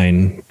 I'm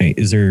fine.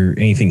 Is there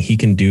anything he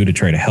can do to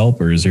try to help,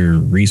 or is there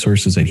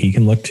resources that he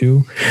can look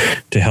to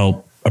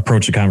help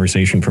approach the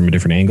conversation from a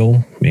different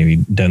angle, maybe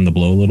den the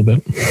blow a little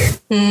bit?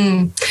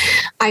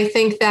 I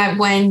think that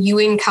when you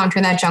encounter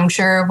that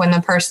juncture, when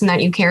the person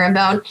that you care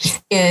about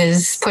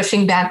is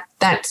pushing back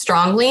that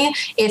strongly,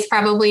 it's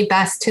probably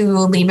best to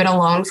leave it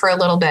alone for a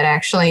little bit,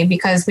 actually,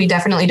 because we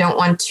definitely don't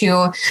want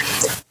to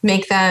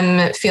make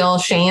them feel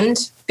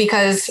shamed,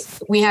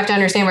 because we have to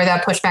understand where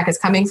that pushback is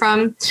coming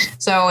from.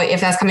 So if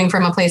that's coming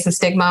from a place of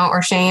stigma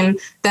or shame,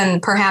 then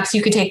perhaps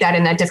you could take that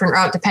in a different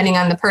route, depending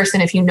on the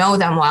person, if you know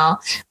them well,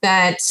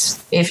 that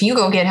if you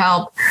go get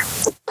help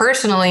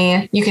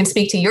personally, you can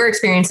speak to your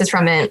experiences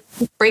from it,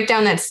 break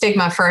down that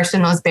stigma first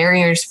and those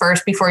barriers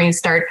first before you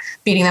start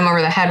beating them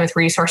over the head with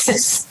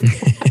resources.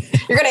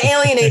 You're going to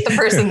alienate the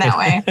person that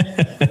way.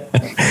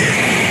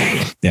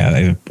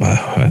 Yeah.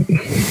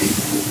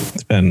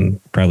 It's been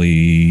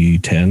probably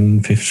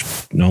 10,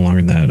 15, no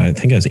longer than that. I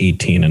think I was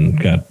 18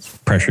 and got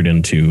pressured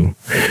into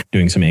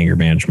doing some anger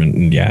management.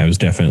 And yeah, I was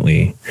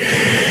definitely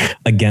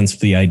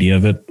against the idea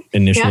of it.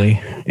 initially,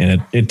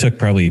 and it took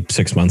probably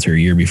 6 months or a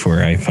year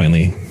before I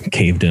finally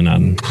caved in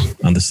on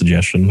the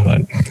suggestion.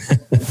 But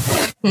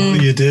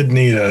you did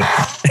need it.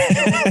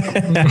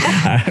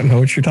 I don't know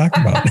what you're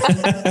talking about.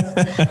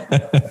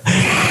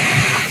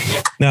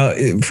 Now,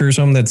 for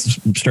someone that's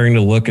starting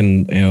to look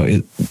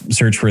and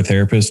search for a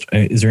therapist,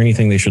 is there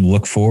anything they should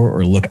look for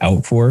or look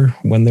out for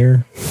when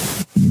they're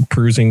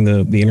perusing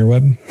the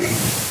interweb?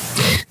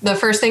 The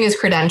first thing is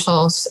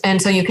credentials.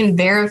 And so you can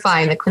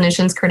verify the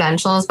clinician's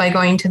credentials by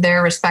going to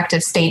their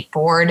respective state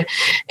board.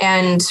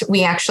 And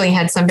we actually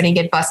had somebody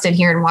get busted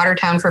here in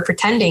Watertown for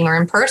pretending or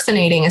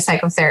impersonating a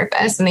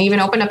psychotherapist. And they even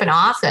opened up an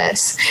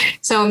office.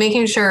 So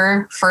making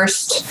sure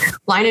first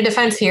line of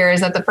defense here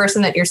is that the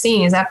person that you're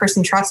seeing, is that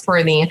person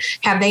trustworthy?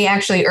 Have they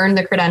actually earned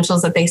the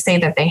credentials that they say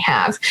that they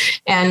have?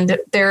 And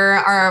there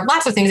are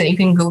lots of things that you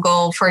can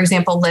Google, for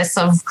example, lists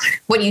of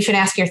what you should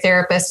ask your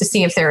therapist to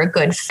see if they're a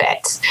good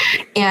fit.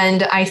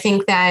 And I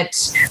think that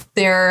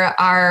there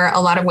are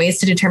a lot of ways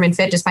to determine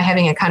fit just by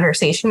having a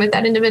conversation with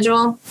that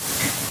individual.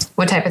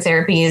 What type of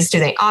therapies do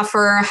they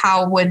offer?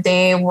 How would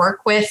they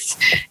work with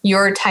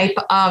your type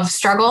of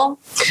struggle?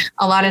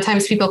 A lot of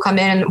times people come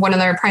in and one of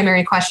their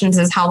primary questions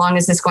is, how long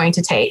is this going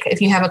to take?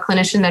 If you have a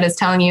clinician that is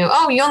telling you,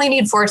 oh, you only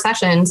need 4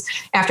 sessions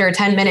after a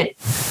 10-minute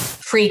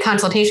free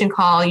consultation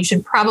call, you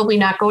should probably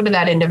not go to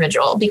that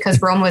individual,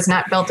 because Rome was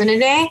not built in a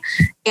day.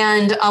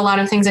 And a lot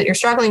of things that you're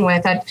struggling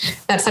with,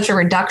 that's such a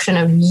reduction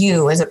of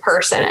you as a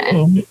person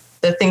and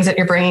the things that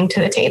you're bringing to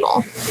the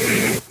table.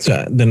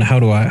 So then how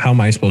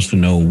am I supposed to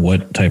know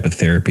what type of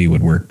therapy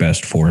would work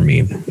best for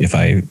me? If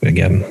I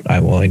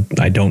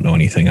don't know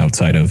anything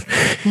outside of,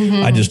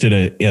 I just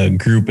did a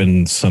group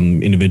and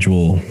some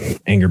individual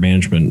anger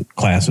management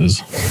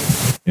classes,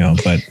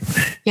 but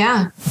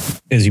yeah,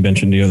 as you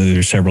mentioned,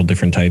 there's several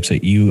different types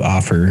that you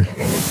offer.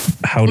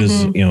 How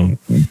does,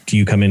 do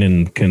you come in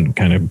and can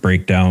kind of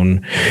break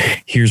down,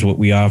 here's what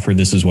we offer,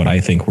 this is what I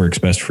think works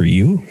best for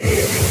you?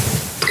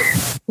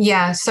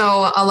 Yeah.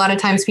 So a lot of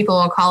times people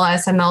will call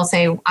us and they'll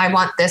say, I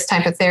want this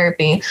type of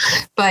therapy,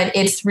 but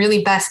it's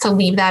really best to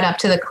leave that up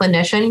to the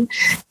clinician.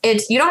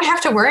 You don't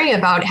have to worry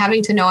about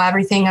having to know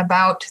everything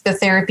about the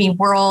therapy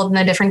world and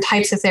the different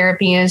types of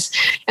therapies,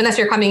 unless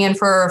you're coming in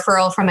for a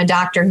referral from a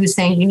doctor who's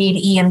saying you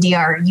need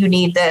EMDR, you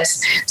need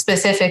this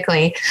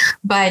specifically,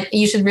 but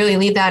you should really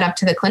leave that up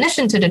to the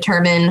clinician to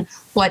determine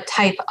what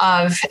type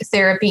of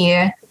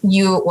therapy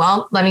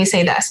let me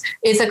say this.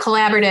 It's a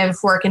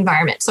collaborative work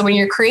environment. So when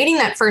you're creating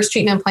that first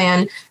treatment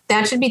plan,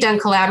 that should be done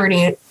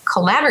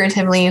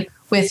collaboratively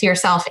with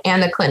yourself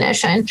and the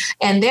clinician.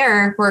 And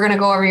there, we're going to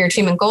go over your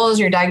treatment goals,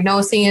 your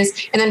diagnoses,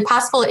 and then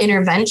possible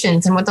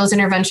interventions and what those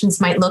interventions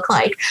might look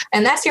like.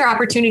 And that's your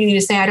opportunity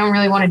to say, I don't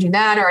really want to do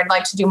that, or I'd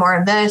like to do more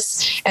of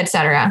this, et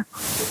cetera.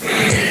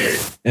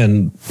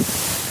 And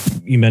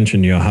you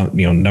mentioned,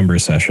 number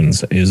of sessions.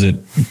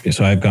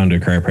 So I've gone to a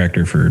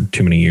chiropractor for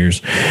too many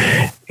years.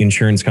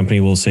 Insurance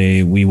company will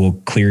say, we will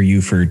clear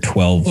you for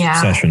 12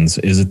 sessions.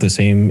 Is it the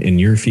same in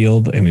your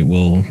field? I mean,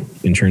 will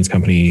insurance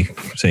company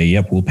say,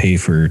 yep, we'll pay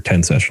for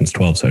 10 sessions,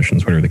 12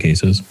 sessions, whatever the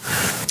case is?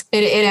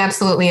 It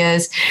absolutely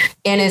is.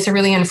 And it's a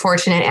really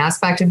unfortunate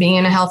aspect of being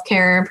in a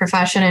healthcare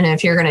profession. And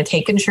if you're going to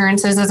take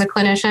insurances as a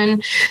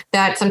clinician,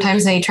 that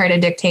sometimes they try to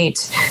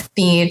dictate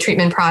the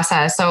treatment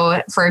process.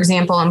 So for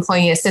example,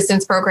 employee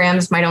assistance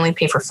programs might only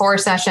pay for 4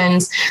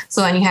 sessions.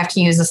 So then you have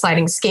to use a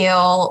sliding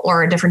scale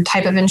or a different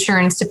type of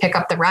insurance to pick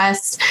up the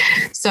rest.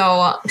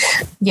 So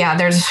yeah,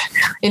 there's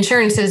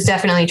insurances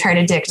definitely try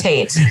to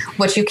dictate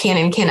what you can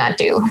and cannot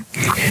do.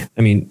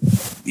 I mean,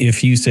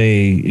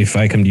 if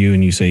I come to you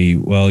and you say,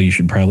 well, you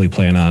should probably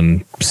plan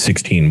on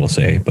 16, we'll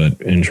say, but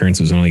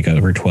insurance is only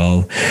cover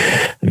 12.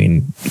 I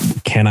mean,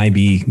 can I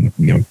be,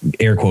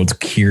 air quotes,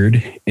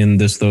 cured in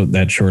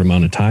that short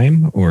amount of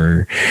time,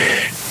 or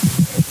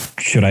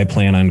should I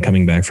plan on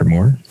coming back for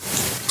more?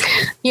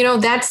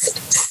 That's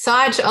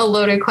such a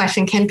loaded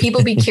question. Can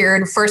people be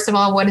cured? First of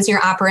all, what is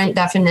your operant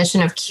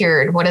definition of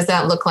cured? What does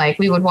that look like?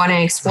 We would want to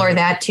explore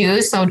that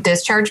too. So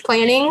discharge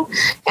planning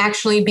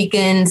actually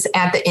begins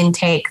at the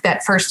intake,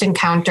 that first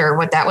encounter,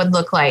 what that would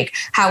look like.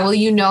 How will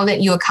you know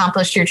that you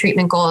accomplished your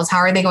treatment goals? How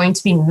are they going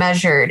to be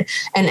measured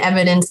and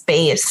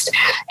evidence-based?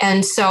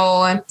 And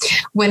so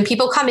when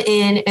people come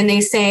in and they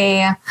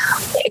say,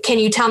 can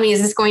you tell me,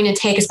 is this going to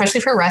take,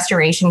 especially for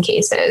restoration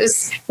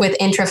cases with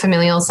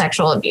intrafamilial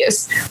sexual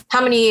abuse,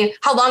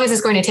 how long is this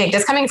going to take?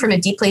 That's coming from a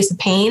deep place of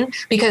pain,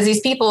 because these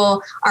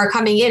people are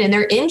coming in and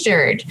they're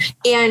injured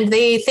and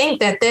they think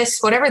that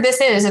whatever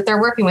this is that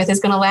they're working with is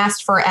going to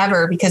last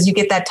forever, because you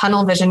get that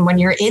tunnel vision when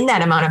you're in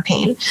that amount of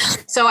pain.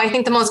 So I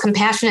think the most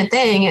compassionate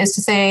thing is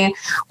to say,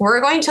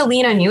 we're going to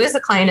lean on you as the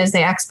client, as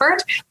the expert,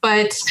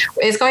 but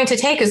it's going to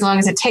take as long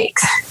as it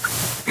takes.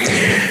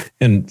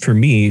 And for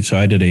me, so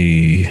I did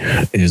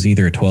is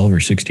either a 12 or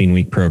 16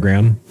 week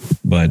program,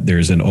 but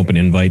there's an open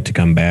invite to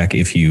come back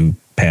if you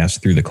pass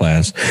through the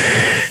class.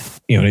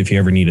 If you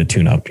ever need a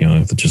tune-up,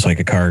 if it's just like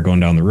a car going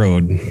down the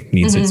road,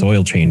 needs its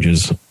oil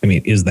changes. I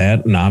mean, is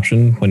that an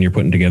option when you're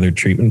putting together a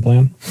treatment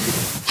plan?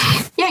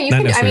 Yeah,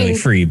 not necessarily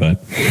free,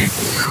 but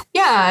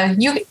yeah, Yeah,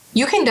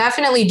 you can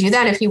definitely do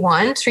that if you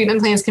want. Treatment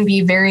plans can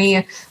be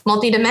very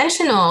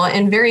multidimensional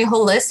and very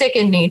holistic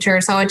in nature.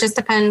 So it just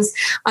depends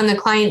on the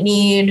client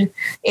need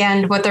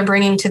and what they're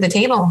bringing to the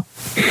table.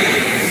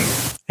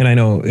 And I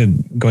know,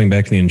 going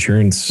back to the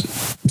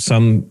insurance,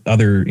 some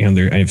other,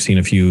 I've seen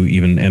a few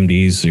even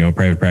MDs,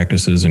 private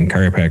practices and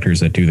chiropractors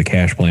that do the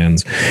cash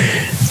plans.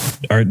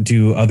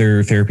 Do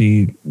other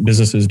therapy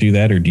businesses do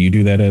that, or do you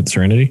do that at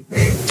Serenity?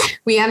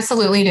 We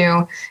absolutely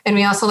do. And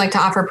we also like to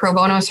offer pro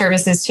bono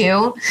services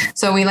too.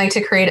 So we like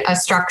to create a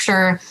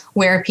structure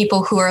where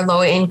people who are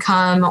low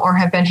income or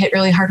have been hit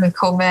really hard with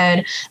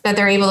COVID, that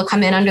they're able to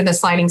come in under the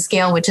sliding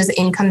scale, which is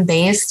income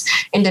based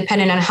and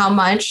dependent on how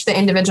much the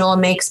individual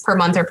makes per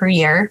month or per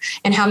year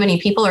and how many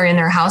people are in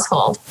their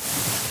household.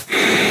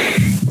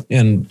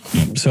 And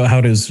so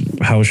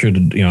how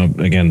should,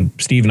 again,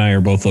 Steve and I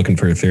are both looking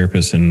for a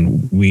therapist,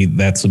 and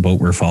that's the boat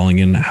we're falling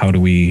in. How do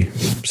we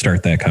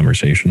start that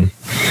conversation?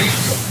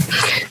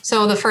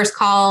 So the first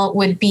call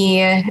would be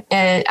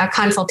a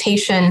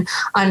consultation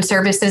on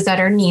services that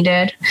are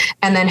needed,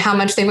 and then how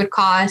much they would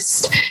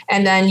cost.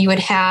 And then you would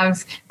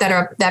have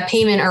that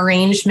payment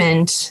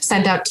arrangement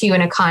sent out to you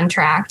in a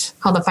contract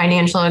called a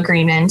financial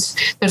agreement.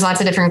 There's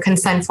lots of different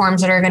consent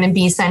forms that are going to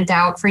be sent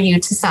out for you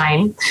to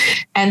sign.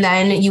 And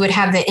then you would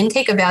have the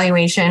intake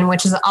evaluation,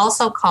 which is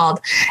also called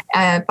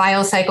a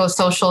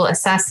biopsychosocial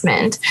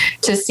assessment,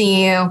 to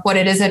see what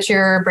it is that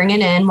you're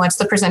bringing in, what's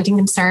the presenting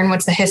concern,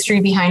 what's the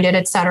history behind it,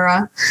 et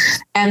cetera.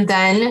 And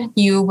then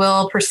you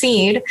will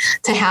proceed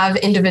to have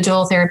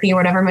individual therapy or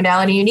whatever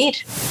modality you need.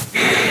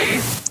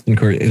 And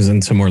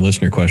isn't some more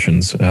listener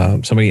questions?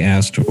 Somebody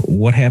asked,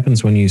 what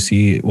happens when you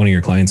see one of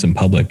your clients in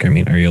public? I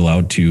mean, are you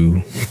allowed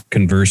to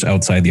converse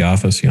outside the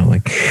office?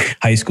 Like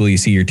high school, you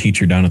see your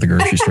teacher down at the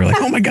grocery store,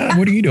 like, oh my God,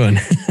 what are you doing?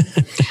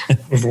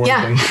 Avoid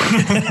them.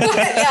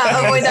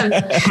 Yeah, avoid them.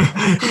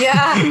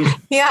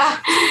 Yeah.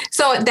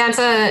 So that's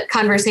a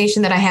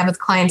conversation that I have with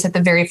clients at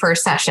the very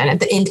first session, at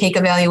the intake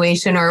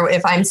evaluation, or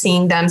if I'm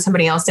seeing them,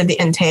 somebody else did the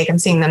intake, I'm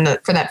seeing them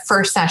for that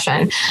first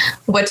session.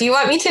 What do you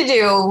want me to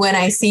do when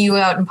I see you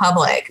out in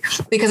public?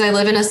 Because I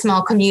live in a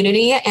small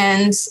community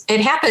and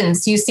it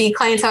happens. You see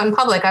clients out in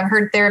public. I've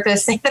heard therapists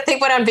say that they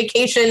went on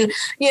vacation,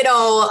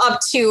 up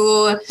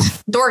to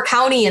Door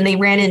County and they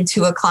ran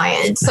into a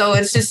client. So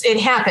it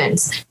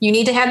happens. You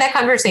need to have that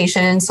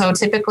conversation. So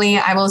typically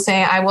I will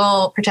say, I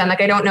will pretend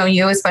like I don't know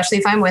you, especially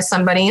if I'm with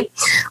somebody,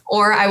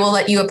 or I will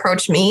let you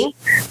approach me,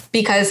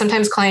 because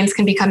sometimes clients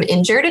can become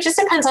injured. It just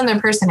depends on their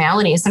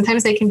personality.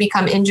 Sometimes they can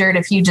become injured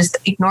if you just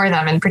ignore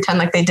them and pretend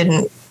like they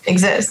didn't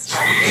exist.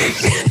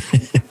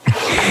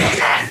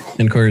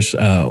 And of course,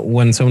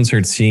 when someone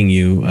starts seeing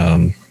you,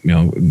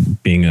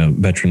 being a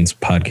veterans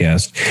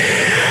podcast,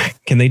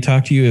 can they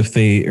talk to you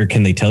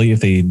can they tell you if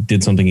they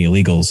did something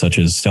illegal, such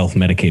as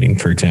self-medicating,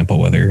 for example,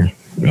 whether,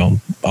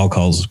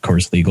 alcohol is of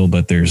course legal,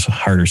 but there's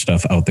harder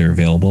stuff out there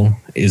available.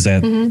 Is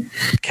that,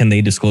 Can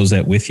they disclose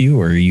that with you,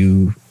 or are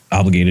you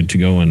obligated to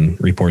go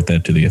and report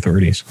that to the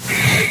authorities?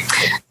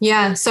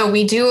 Yeah, so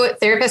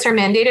therapists are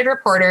mandated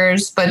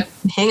reporters, but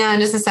hang on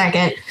just a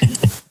second.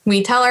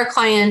 We tell our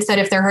clients that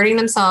if they're hurting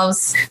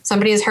themselves,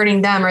 somebody is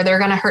hurting them, or they're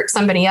going to hurt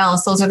somebody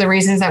else. Those are the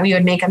reasons that we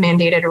would make a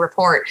mandated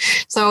report.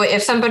 So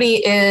if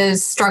somebody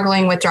is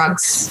struggling with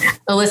drugs,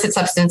 illicit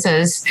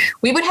substances,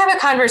 we would have a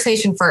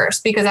conversation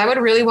first, because I would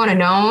really want to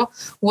know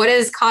what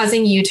is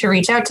causing you to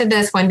reach out to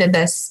this. When did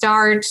this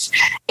start?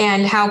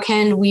 And how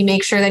can we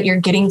make sure that you're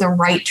getting the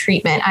right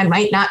treatment? I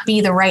might not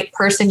be the right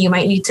person. You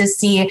might need to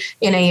see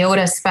an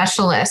IOTA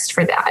specialist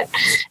for that.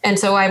 And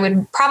so I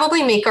would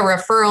probably make a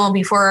referral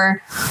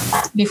before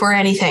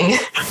anything.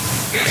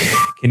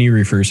 Can you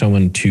refer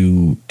someone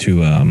to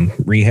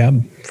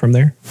rehab from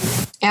there?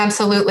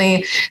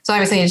 Absolutely. So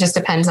obviously it just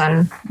depends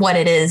on what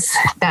it is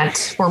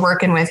that we're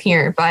working with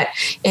here, but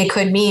it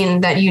could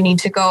mean that you need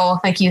to go,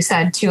 like you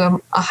said,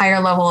 to a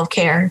higher level of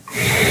care.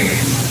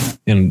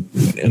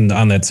 And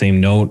on that same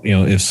note,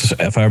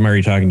 if I'm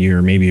already talking to you,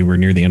 or maybe we're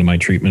near the end of my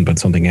treatment, but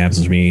something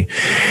happens to me,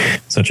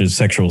 such as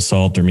sexual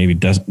assault or maybe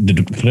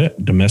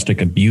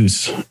domestic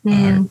abuse,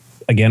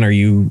 again, are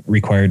you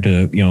required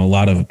to, a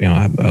lot of,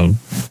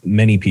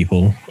 many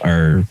people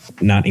are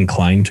not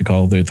inclined to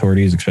call the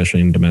authorities,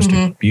 especially in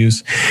domestic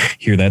abuse.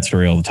 Hear that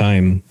story all the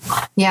time.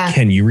 Yeah.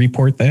 Can you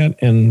report that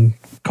and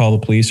call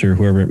the police or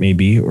whoever it may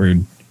be, or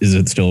is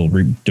it still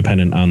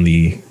dependent on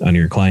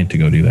your client to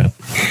go do that?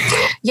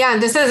 Yeah,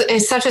 this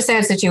is such a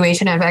sad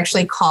situation. I've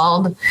actually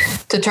called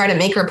to try to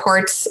make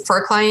reports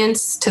for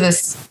clients to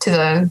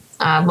the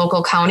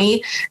local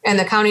county, and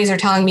the counties are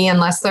telling me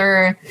unless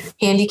they're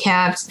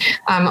handicapped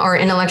or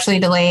intellectually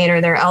delayed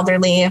or they're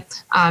elderly,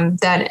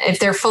 that if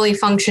they're fully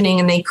functioning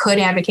and they could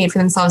advocate for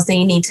themselves,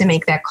 they need to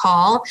make that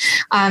call.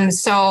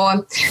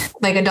 So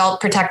like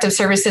adult protective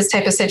services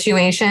type of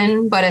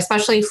situation, but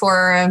especially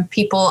for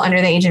people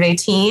under the age of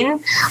 18,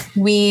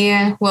 we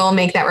will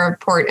make that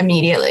report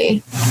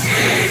immediately.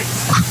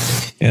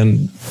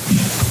 And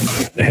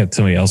I had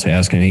somebody else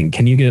ask,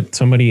 can you get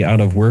somebody out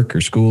of work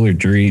or school or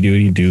jury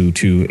duty due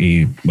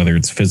to whether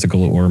it's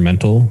physical or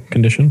mental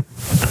condition?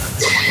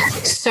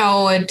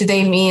 So do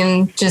they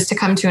mean just to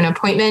come to an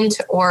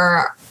appointment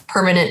or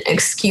permanent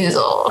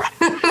excusal?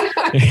 We'll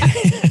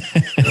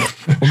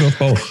go with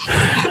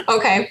both.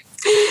 Okay.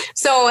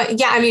 So,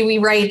 yeah, I mean, we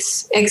write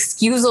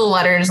excusal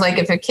letters. Like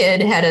if a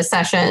kid had a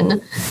session,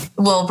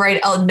 we'll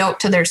write a note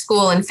to their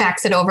school and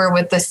fax it over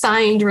with the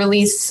signed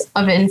release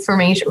of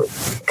information,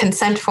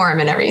 consent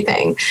form and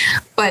everything.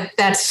 But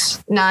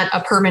that's not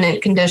a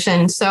permanent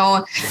condition.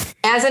 So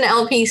as an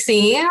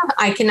LPC,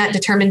 I cannot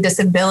determine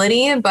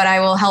disability, but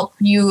I will help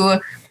you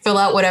fill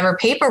out whatever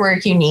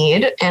paperwork you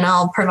need, and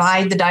I'll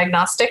provide the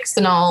diagnostics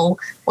and all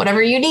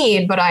whatever you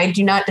need, but I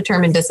do not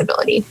determine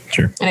disability.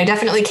 Sure. And I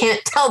definitely can't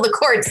tell the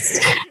courts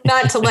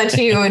not to let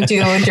you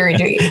do jury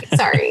duty.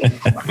 Sorry.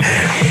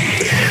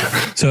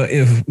 So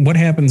what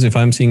happens if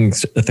I'm seeing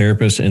a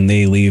therapist and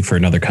they leave for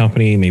another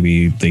company?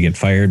 Maybe they get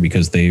fired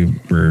because they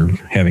were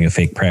having a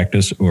fake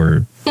practice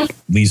or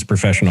leaves the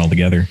profession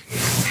altogether.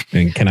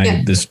 And can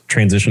I this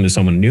transition to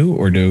someone new,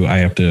 or do I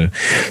have to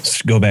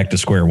go back to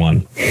square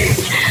one?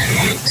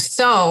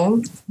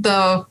 So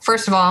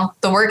first of all,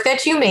 the work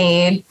that you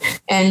made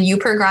and you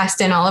progressed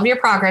in all of your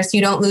progress,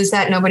 you don't lose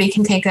that. Nobody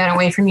can take that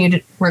away from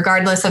you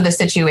regardless of the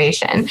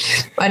situation.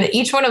 But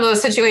each one of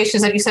those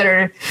situations that you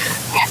said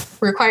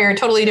require a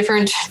totally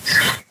different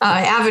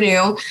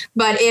avenue.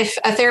 But if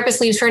a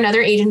therapist leaves for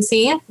another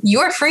agency,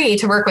 you're free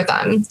to work with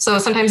them. So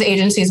sometimes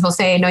agencies will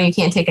say, no, you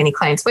can't take any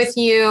clients with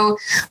you.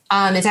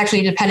 It's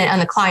actually dependent on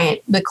the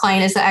client. The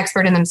client is the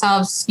expert in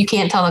themselves. You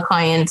can't tell the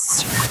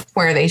clients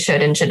where they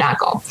should and should not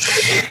go.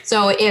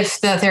 So if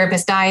the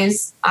therapist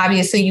dies,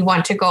 obviously you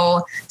want to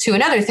go to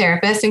another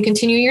therapist and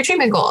continue your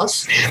treatment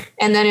goals.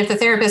 And then if the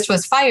therapist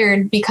was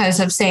fired because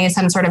of, say,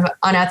 some sort of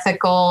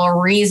unethical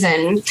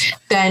reason,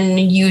 then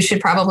you should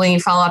probably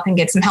follow up and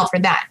get some help for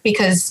that,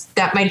 because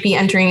that might be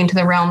entering into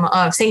the realm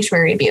of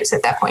sanctuary abuse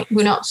at that point.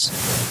 Who knows?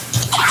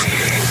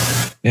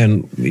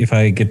 And if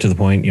I get to the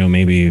point,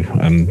 maybe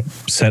I'm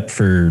set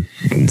for,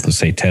 let's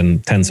say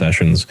 10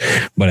 sessions,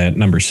 but at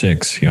number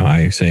 6,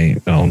 I say,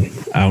 oh,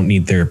 I don't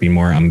need therapy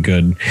more. I'm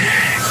good.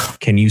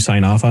 Can you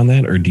sign off on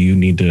that? Or do you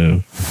need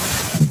to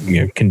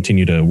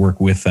continue to work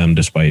with them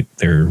despite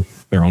their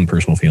own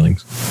personal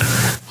feelings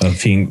of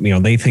being,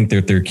 they think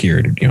that they're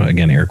cured,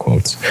 again, air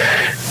quotes.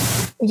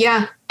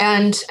 Yeah.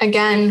 And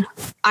again,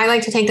 I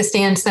like to take the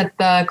stance that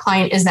the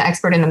client is the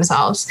expert in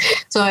themselves.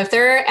 So if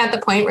they're at the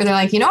point where they're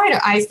like,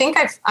 I think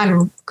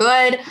I'm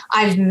good,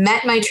 I've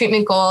met my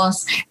treatment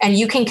goals, and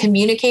you can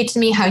communicate to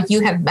me how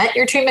you have met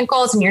your treatment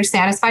goals and you're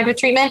satisfied with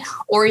treatment,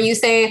 or you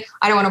say,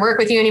 I don't want to work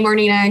with you anymore,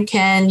 Nina,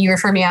 can you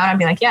refer me out? I'd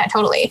be like, yeah,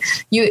 totally.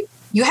 You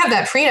have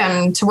that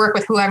freedom to work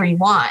with whoever you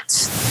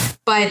want.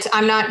 But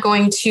I'm not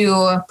going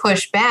to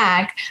push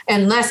back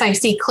unless I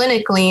see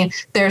clinically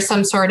there's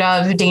some sort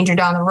of danger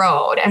down the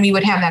road, and we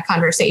would have that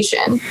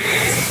conversation.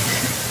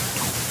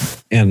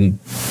 And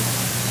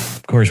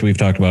of course, we've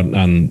talked about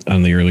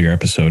on the earlier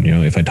episode,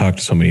 if I talk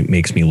to somebody, it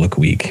makes me look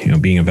weak.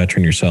 Being a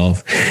veteran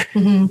yourself,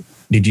 mm-hmm.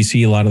 Did you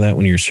see a lot of that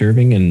when you're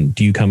serving, and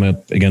do you come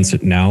up against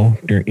it now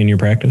in your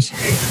practice?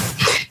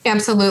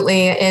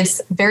 Absolutely.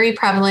 It's very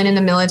prevalent in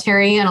the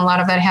military, and a lot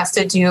of that has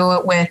to do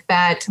with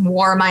that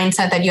war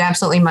mindset that you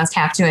absolutely must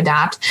have to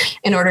adopt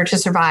in order to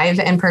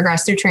survive and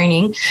progress through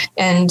training.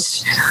 And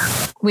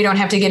we don't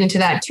have to get into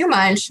that too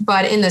much,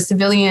 but in the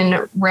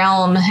civilian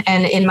realm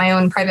and in my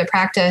own private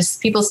practice,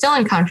 people still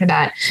encounter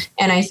that.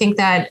 And I think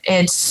that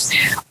it's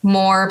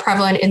more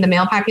prevalent in the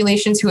male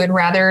populations who would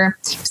rather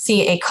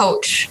see a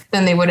coach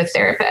than they would a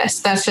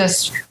therapist. That's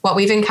just what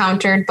we've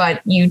encountered,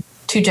 but you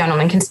two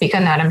gentlemen can speak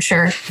on that, I'm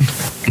sure.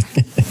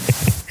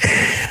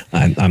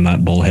 I'm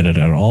not bullheaded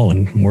at all,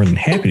 and more than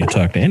happy to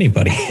talk to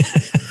anybody.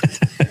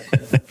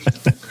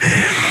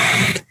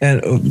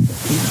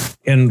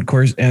 And of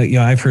course,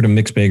 I've heard a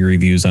mixed bag of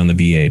reviews on the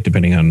VA,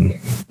 depending on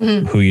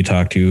who you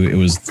talk to. It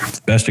was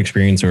the best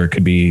experience, or it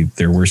could be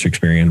their worst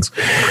experience.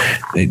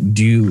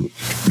 Do you,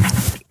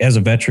 as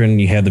a veteran,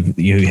 you had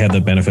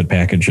the benefit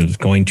package of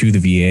going to the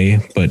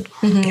VA, but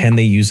can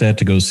they use that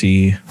to go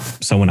see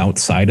someone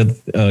outside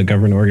of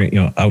government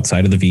organ,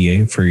 outside of the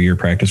VA for your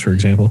practice, for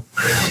example?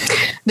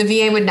 The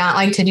VA would not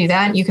like to do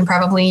that. You can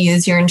probably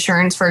use your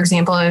insurance. For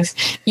example,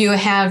 if you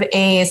have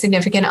a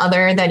significant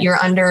other that you're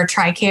under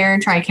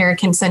TRICARE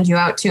can send you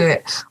out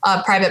to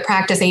a private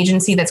practice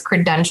agency that's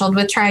credentialed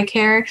with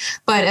TRICARE.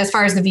 But as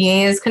far as the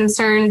VA is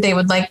concerned, they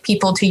would like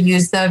people to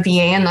use the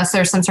VA unless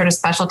there's some sort of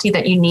specialty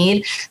that you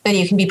need, that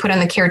you can be put on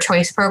the Care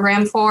Choice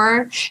program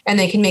for, and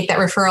they can make that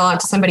referral out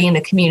to somebody in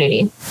the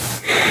community.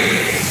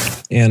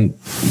 And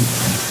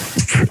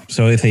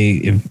so have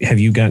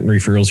you gotten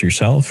referrals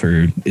yourself,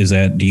 or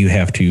do you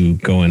have to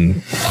go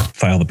and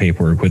file the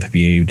paperwork with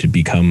the VA to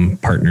become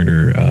partnered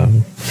or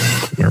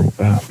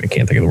I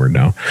can't think of the word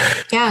now.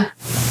 Yeah.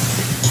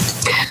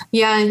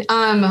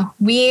 Yeah,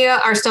 we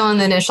are still in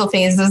the initial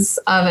phases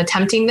of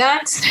attempting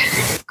that.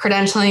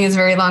 Credentialing is a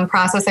very long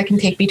process that can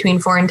take between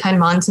 4 and 10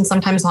 months and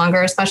sometimes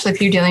longer, especially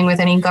if you're dealing with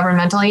any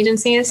governmental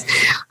agencies.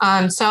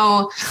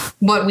 So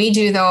what we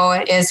do, though,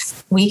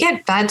 is we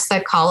get vets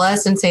that call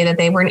us and say that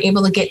they weren't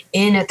able to get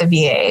in at the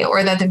VA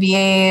or that the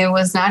VA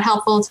was not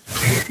helpful.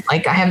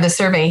 Like I have the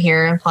survey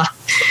here.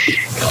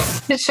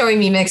 It's showing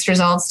me mixed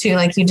results too,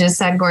 like you just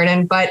said,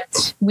 Gordon,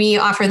 but we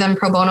offer them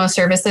pro bono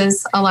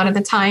services a lot of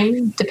the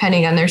time,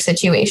 depending on their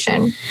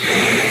situation.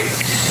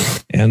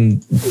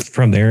 And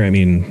from there, I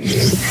mean,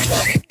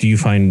 do you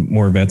find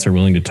more vets are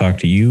willing to talk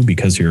to you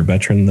because you're a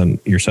veteran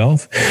than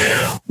yourself?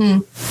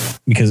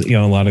 Because, you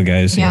know, a lot of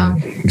guys, you know,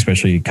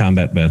 especially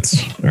combat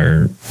vets,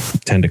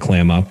 tend to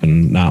clam up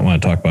and not want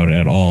to talk about it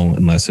at all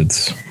unless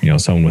it's, you know,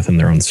 someone within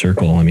their own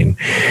circle. I mean,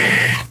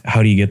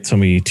 how do you get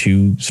somebody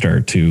to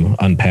start to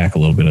unpack a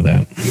little bit of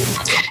that?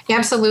 Yeah,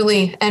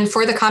 absolutely. And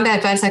for the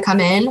combat vets that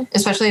come in,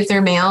 especially if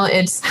they're male,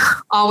 it's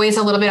always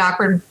a little bit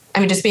awkward. I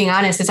mean, just being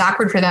honest, it's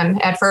awkward for them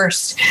at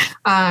first.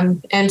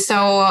 And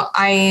so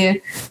I,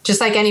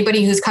 just like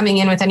anybody who's coming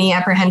in with any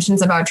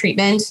apprehensions about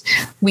treatment,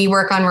 we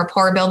work on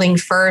rapport building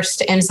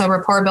first. And so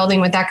rapport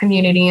building with that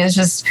community is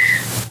just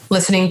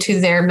listening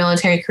to their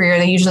military career.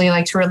 They usually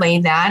like to relay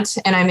that.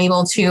 And I'm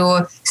able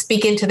to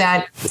speak into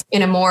that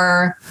in a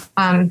more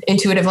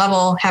intuitive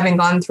level, having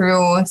gone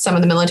through some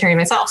of the military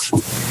myself.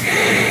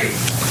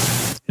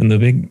 And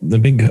the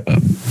big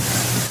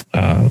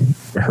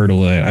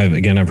hurdle that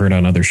I've heard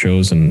on other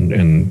shows and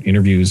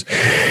interviews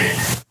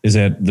is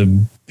that the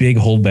big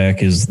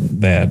holdback is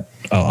that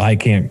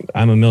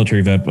I'm a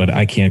military vet, but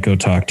I can't go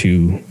talk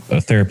to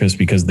a therapist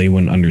because they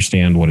wouldn't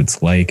understand what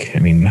it's like. I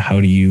mean, how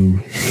do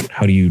you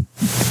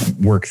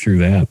work through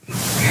that?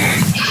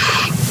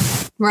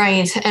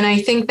 Right. And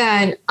I think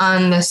that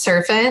on the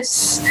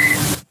surface,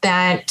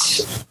 that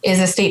is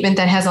a statement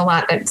that has a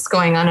lot that's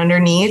going on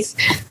underneath.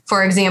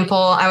 For example,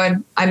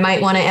 I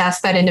might want to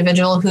ask that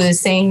individual who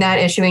is saying that,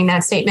 issuing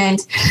that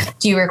statement,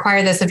 do you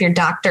require this of your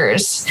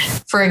doctors?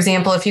 For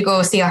example, if you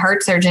go see a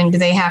heart surgeon, do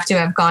they have to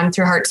have gone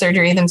through heart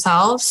surgery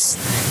themselves?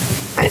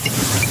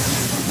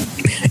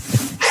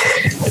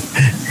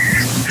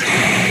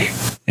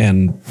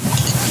 And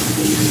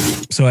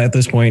so at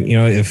this point, you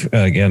know, if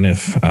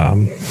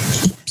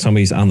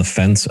somebody's on the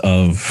fence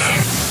of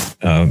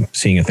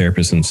seeing a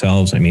therapist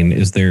themselves, I mean,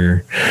 is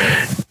there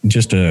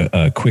just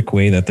a quick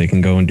way that they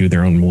can go and do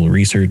their own little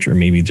research, or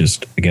maybe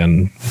just,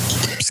 again,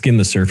 skim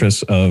the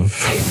surface of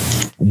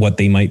what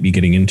they might be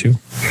getting into?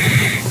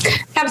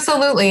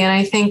 Absolutely. And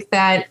I think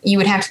that you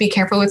would have to be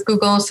careful with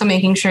Google. So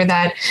making sure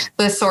that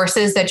the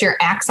sources that you're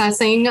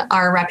accessing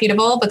are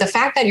reputable. But the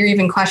fact that you're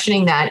even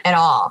questioning that at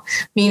all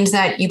means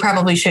that you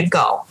probably should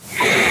go.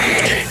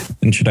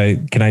 And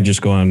can I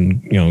just go on,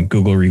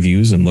 Google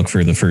reviews and look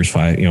for the first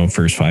 5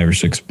 or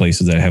 6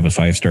 places that have a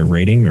 5-star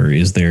rating, or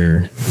is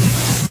there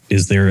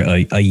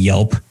a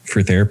Yelp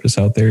for therapists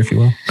out there, if you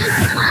will?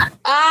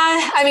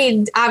 I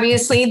mean,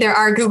 obviously there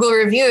are Google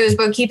reviews,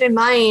 but keep in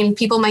mind,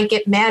 people might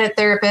get mad at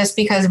therapists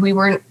because we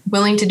weren't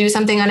willing to do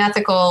something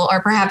unethical,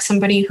 or perhaps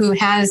somebody who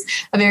has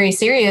a very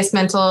serious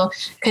mental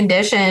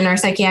condition or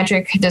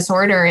psychiatric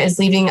disorder is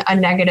leaving a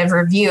negative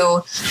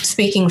review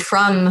speaking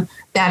from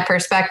that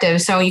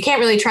perspective. So you can't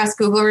really trust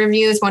Google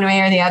reviews one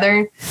way or the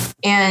other.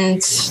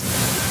 And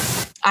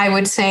I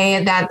would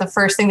say that the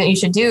first thing that you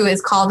should do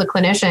is call the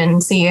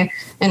clinician, see,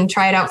 and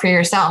try it out for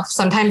yourself.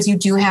 Sometimes you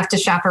do have to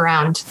shop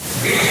around.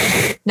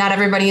 Not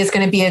everybody is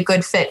going to be a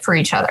good fit for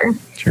each other.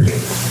 Sure.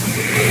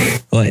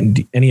 Well,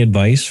 any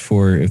advice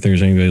for if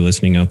there's anybody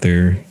listening out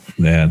there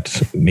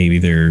that maybe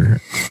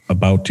they're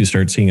about to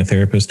start seeing a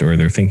therapist or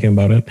they're thinking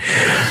about it,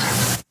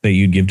 that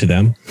you'd give to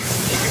them?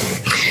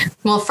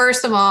 Well,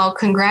 first of all,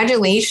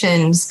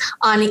 congratulations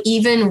on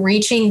even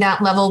reaching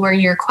that level where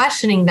you're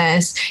questioning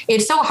this.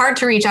 It's so hard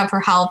to reach out for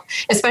help,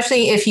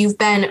 especially if you've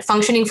been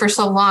functioning for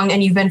so long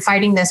and you've been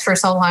fighting this for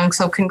so long.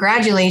 So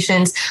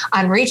congratulations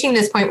on reaching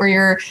this point where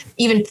you're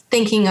even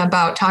thinking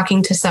about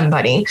talking to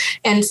somebody.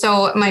 And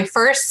so my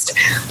first,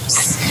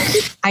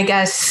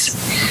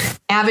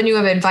 avenue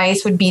of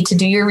advice would be to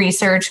do your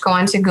research, go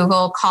onto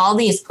Google, call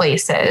these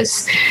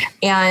places.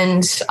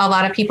 And a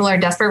lot of people are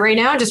desperate right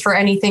now just for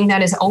anything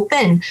that is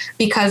open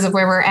because of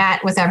where we're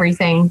at with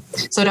everything.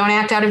 So don't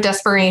act out of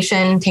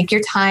desperation. Take your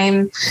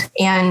time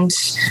and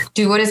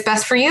do what is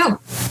best for you.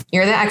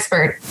 You're the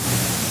expert.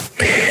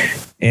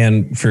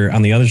 And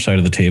on the other side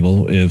of the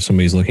table, if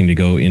somebody's looking to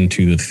go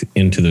into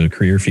the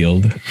career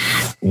field,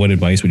 what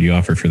advice would you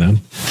offer for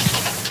them?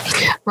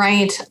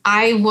 Right.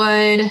 I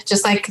would,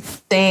 just like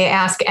they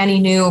ask any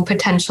new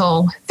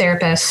potential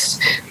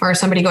therapist or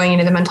somebody going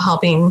into the mental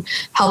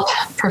help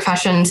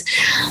professions,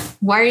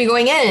 why are you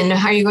going in?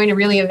 Are you going to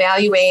really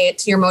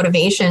evaluate your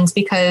motivations?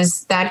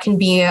 Because that can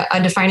be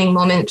a defining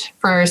moment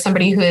for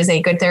somebody who is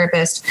a good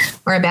therapist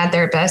or a bad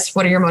therapist.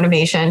 What are your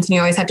motivations? And you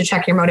always have to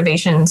check your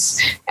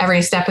motivations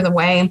every step of the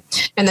way.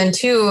 And then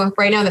 2,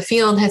 right now the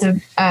field has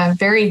a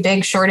very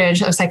big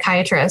shortage of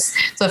psychiatrists.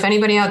 So if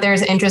anybody out there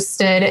is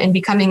interested in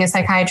becoming a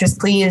psychiatrist,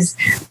 please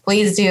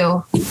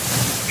do.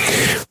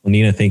 Well,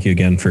 Nina, thank you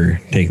again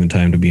for taking the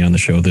time to be on the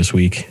show this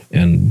week.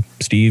 And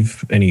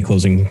Steve, any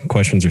closing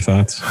questions or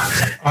thoughts?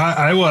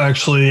 I will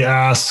actually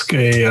ask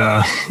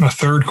a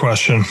third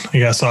question, I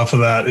guess, off of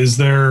that. Is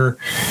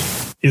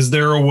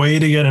there a way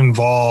to get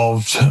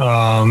involved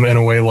in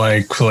a way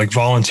like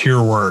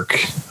volunteer work?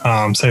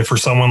 Say for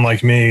someone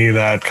like me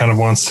that kind of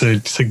wants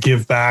to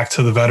give back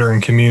to the veteran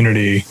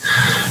community,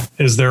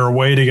 is there a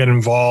way to get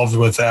involved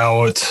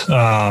without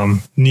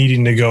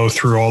needing to go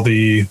through all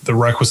the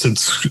requisite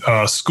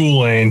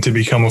schooling to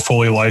become a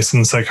fully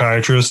licensed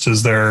psychiatrist?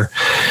 Is there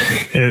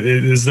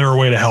a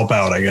way to help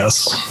out, I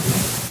guess?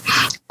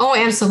 Oh,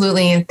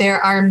 absolutely.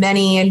 There are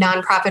many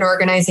nonprofit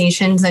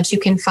organizations that you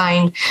can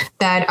find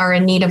that are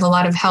in need of a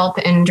lot of help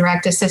and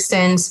direct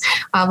assistance.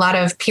 A lot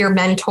of peer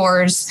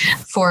mentors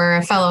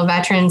for fellow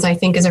veterans, I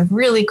think, is a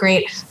really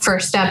great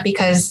first step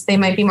because they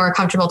might be more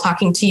comfortable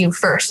talking to you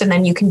first, and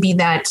then you can be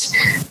that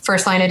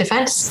first line of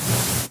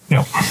defense.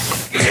 Yep.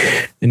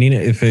 And Nina,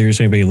 if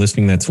there's anybody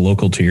listening that's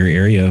local to your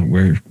area,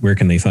 where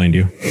can they find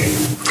you?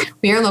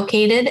 We are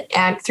located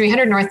at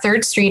 300 North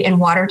 3rd Street in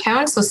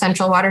Watertown, so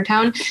central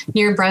Watertown,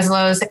 near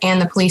Breslow's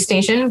and the police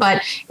station.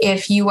 But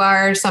if you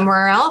are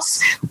somewhere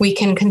else, we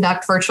can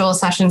conduct virtual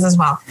sessions as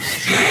well.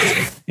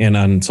 And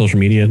on social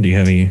media, do you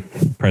have any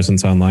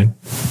presence online?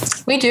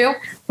 We do.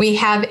 We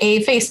have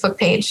a Facebook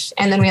page,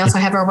 and then we also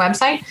have our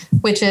website,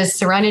 which is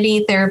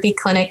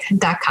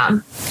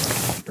serenitytherapyclinic.com.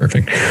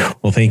 Perfect.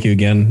 Well, thank you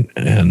again.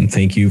 And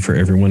thank you for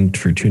everyone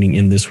for tuning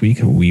in this week.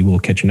 We will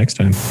catch you next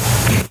time.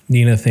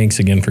 Nina, thanks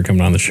again for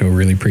coming on the show.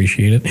 Really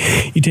appreciate it.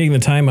 You taking the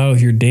time out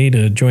of your day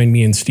to join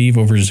me and Steve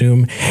over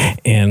Zoom.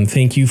 And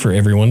thank you for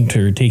everyone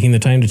for taking the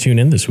time to tune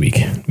in this week.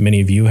 Many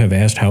of you have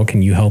asked, how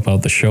can you help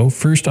out the show?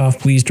 First off,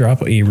 please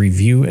drop a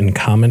review and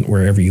comment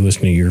wherever you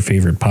listen to your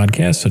favorite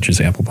podcasts, such as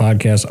Apple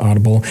Podcasts,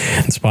 Audible,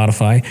 and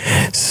Spotify.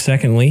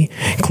 Secondly,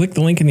 click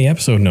the link in the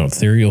episode notes.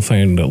 There you'll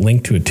find a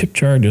link to a tip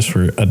jar just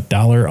for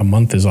 $1 a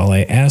month is all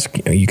I ask.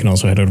 You can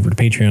also head over to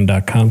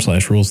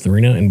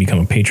patreon.com/rulesthearena and become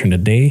a patron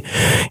today.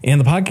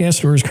 And the podcast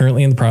store is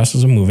currently in the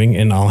process of moving,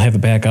 and I'll have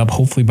it back up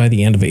hopefully by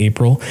the end of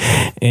April.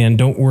 And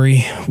don't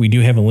worry, we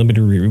do have a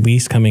limited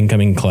release coming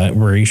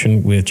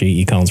collaboration with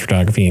J.E. Collins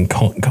Photography and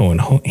Cohen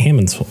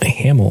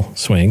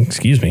Hamel-Swang,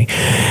 excuse me.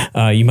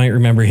 You might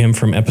remember him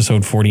from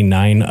episode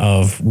 49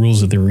 of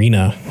Rules of the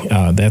Arena.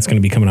 That's going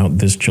to be coming out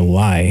this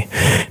July.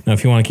 Now,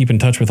 if you want to keep in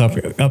touch with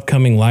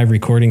upcoming live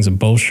recordings of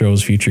both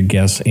shows, featured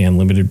guests, and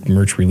limited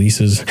merch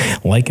releases,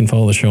 like and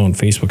follow the show on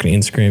Facebook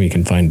and Instagram. You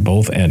can find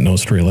both at No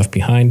Story Left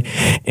Behind.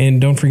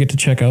 And don't forget to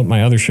check out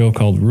my other show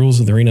called Rules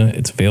of the Arena.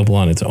 It's available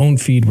on its own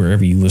feed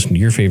wherever you listen to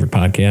your favorite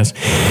podcast.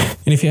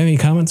 And if you have any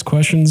comments,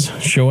 questions,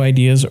 show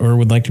ideas, or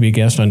would like to be a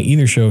guest on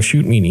either show,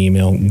 shoot me an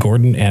email,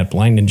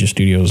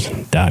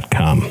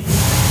 gordon@blindninjastudios.com.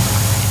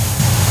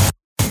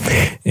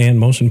 And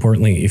most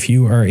importantly, if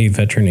you are a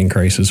veteran in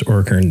crisis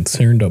or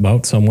concerned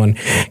about someone,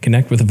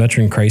 connect with the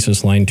Veteran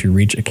Crisis Line to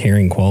reach a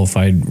caring,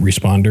 qualified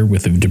responder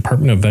with the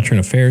Department of Veteran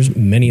Affairs.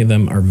 Many of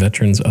them are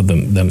veterans of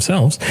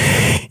themselves.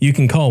 You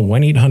can call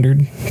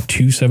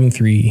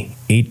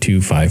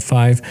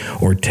 1-800-273-8255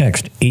 or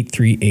text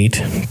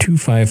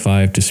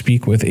 838-255 to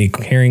speak with a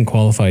caring,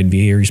 qualified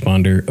VA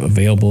responder,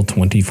 available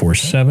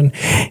 24/7.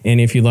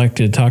 And if you'd like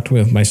to talk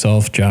with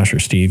myself, Josh, or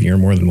Steve, you're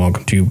more than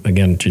welcome to,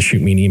 again, just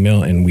shoot me an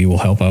email and we will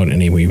help out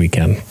any way we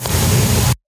can.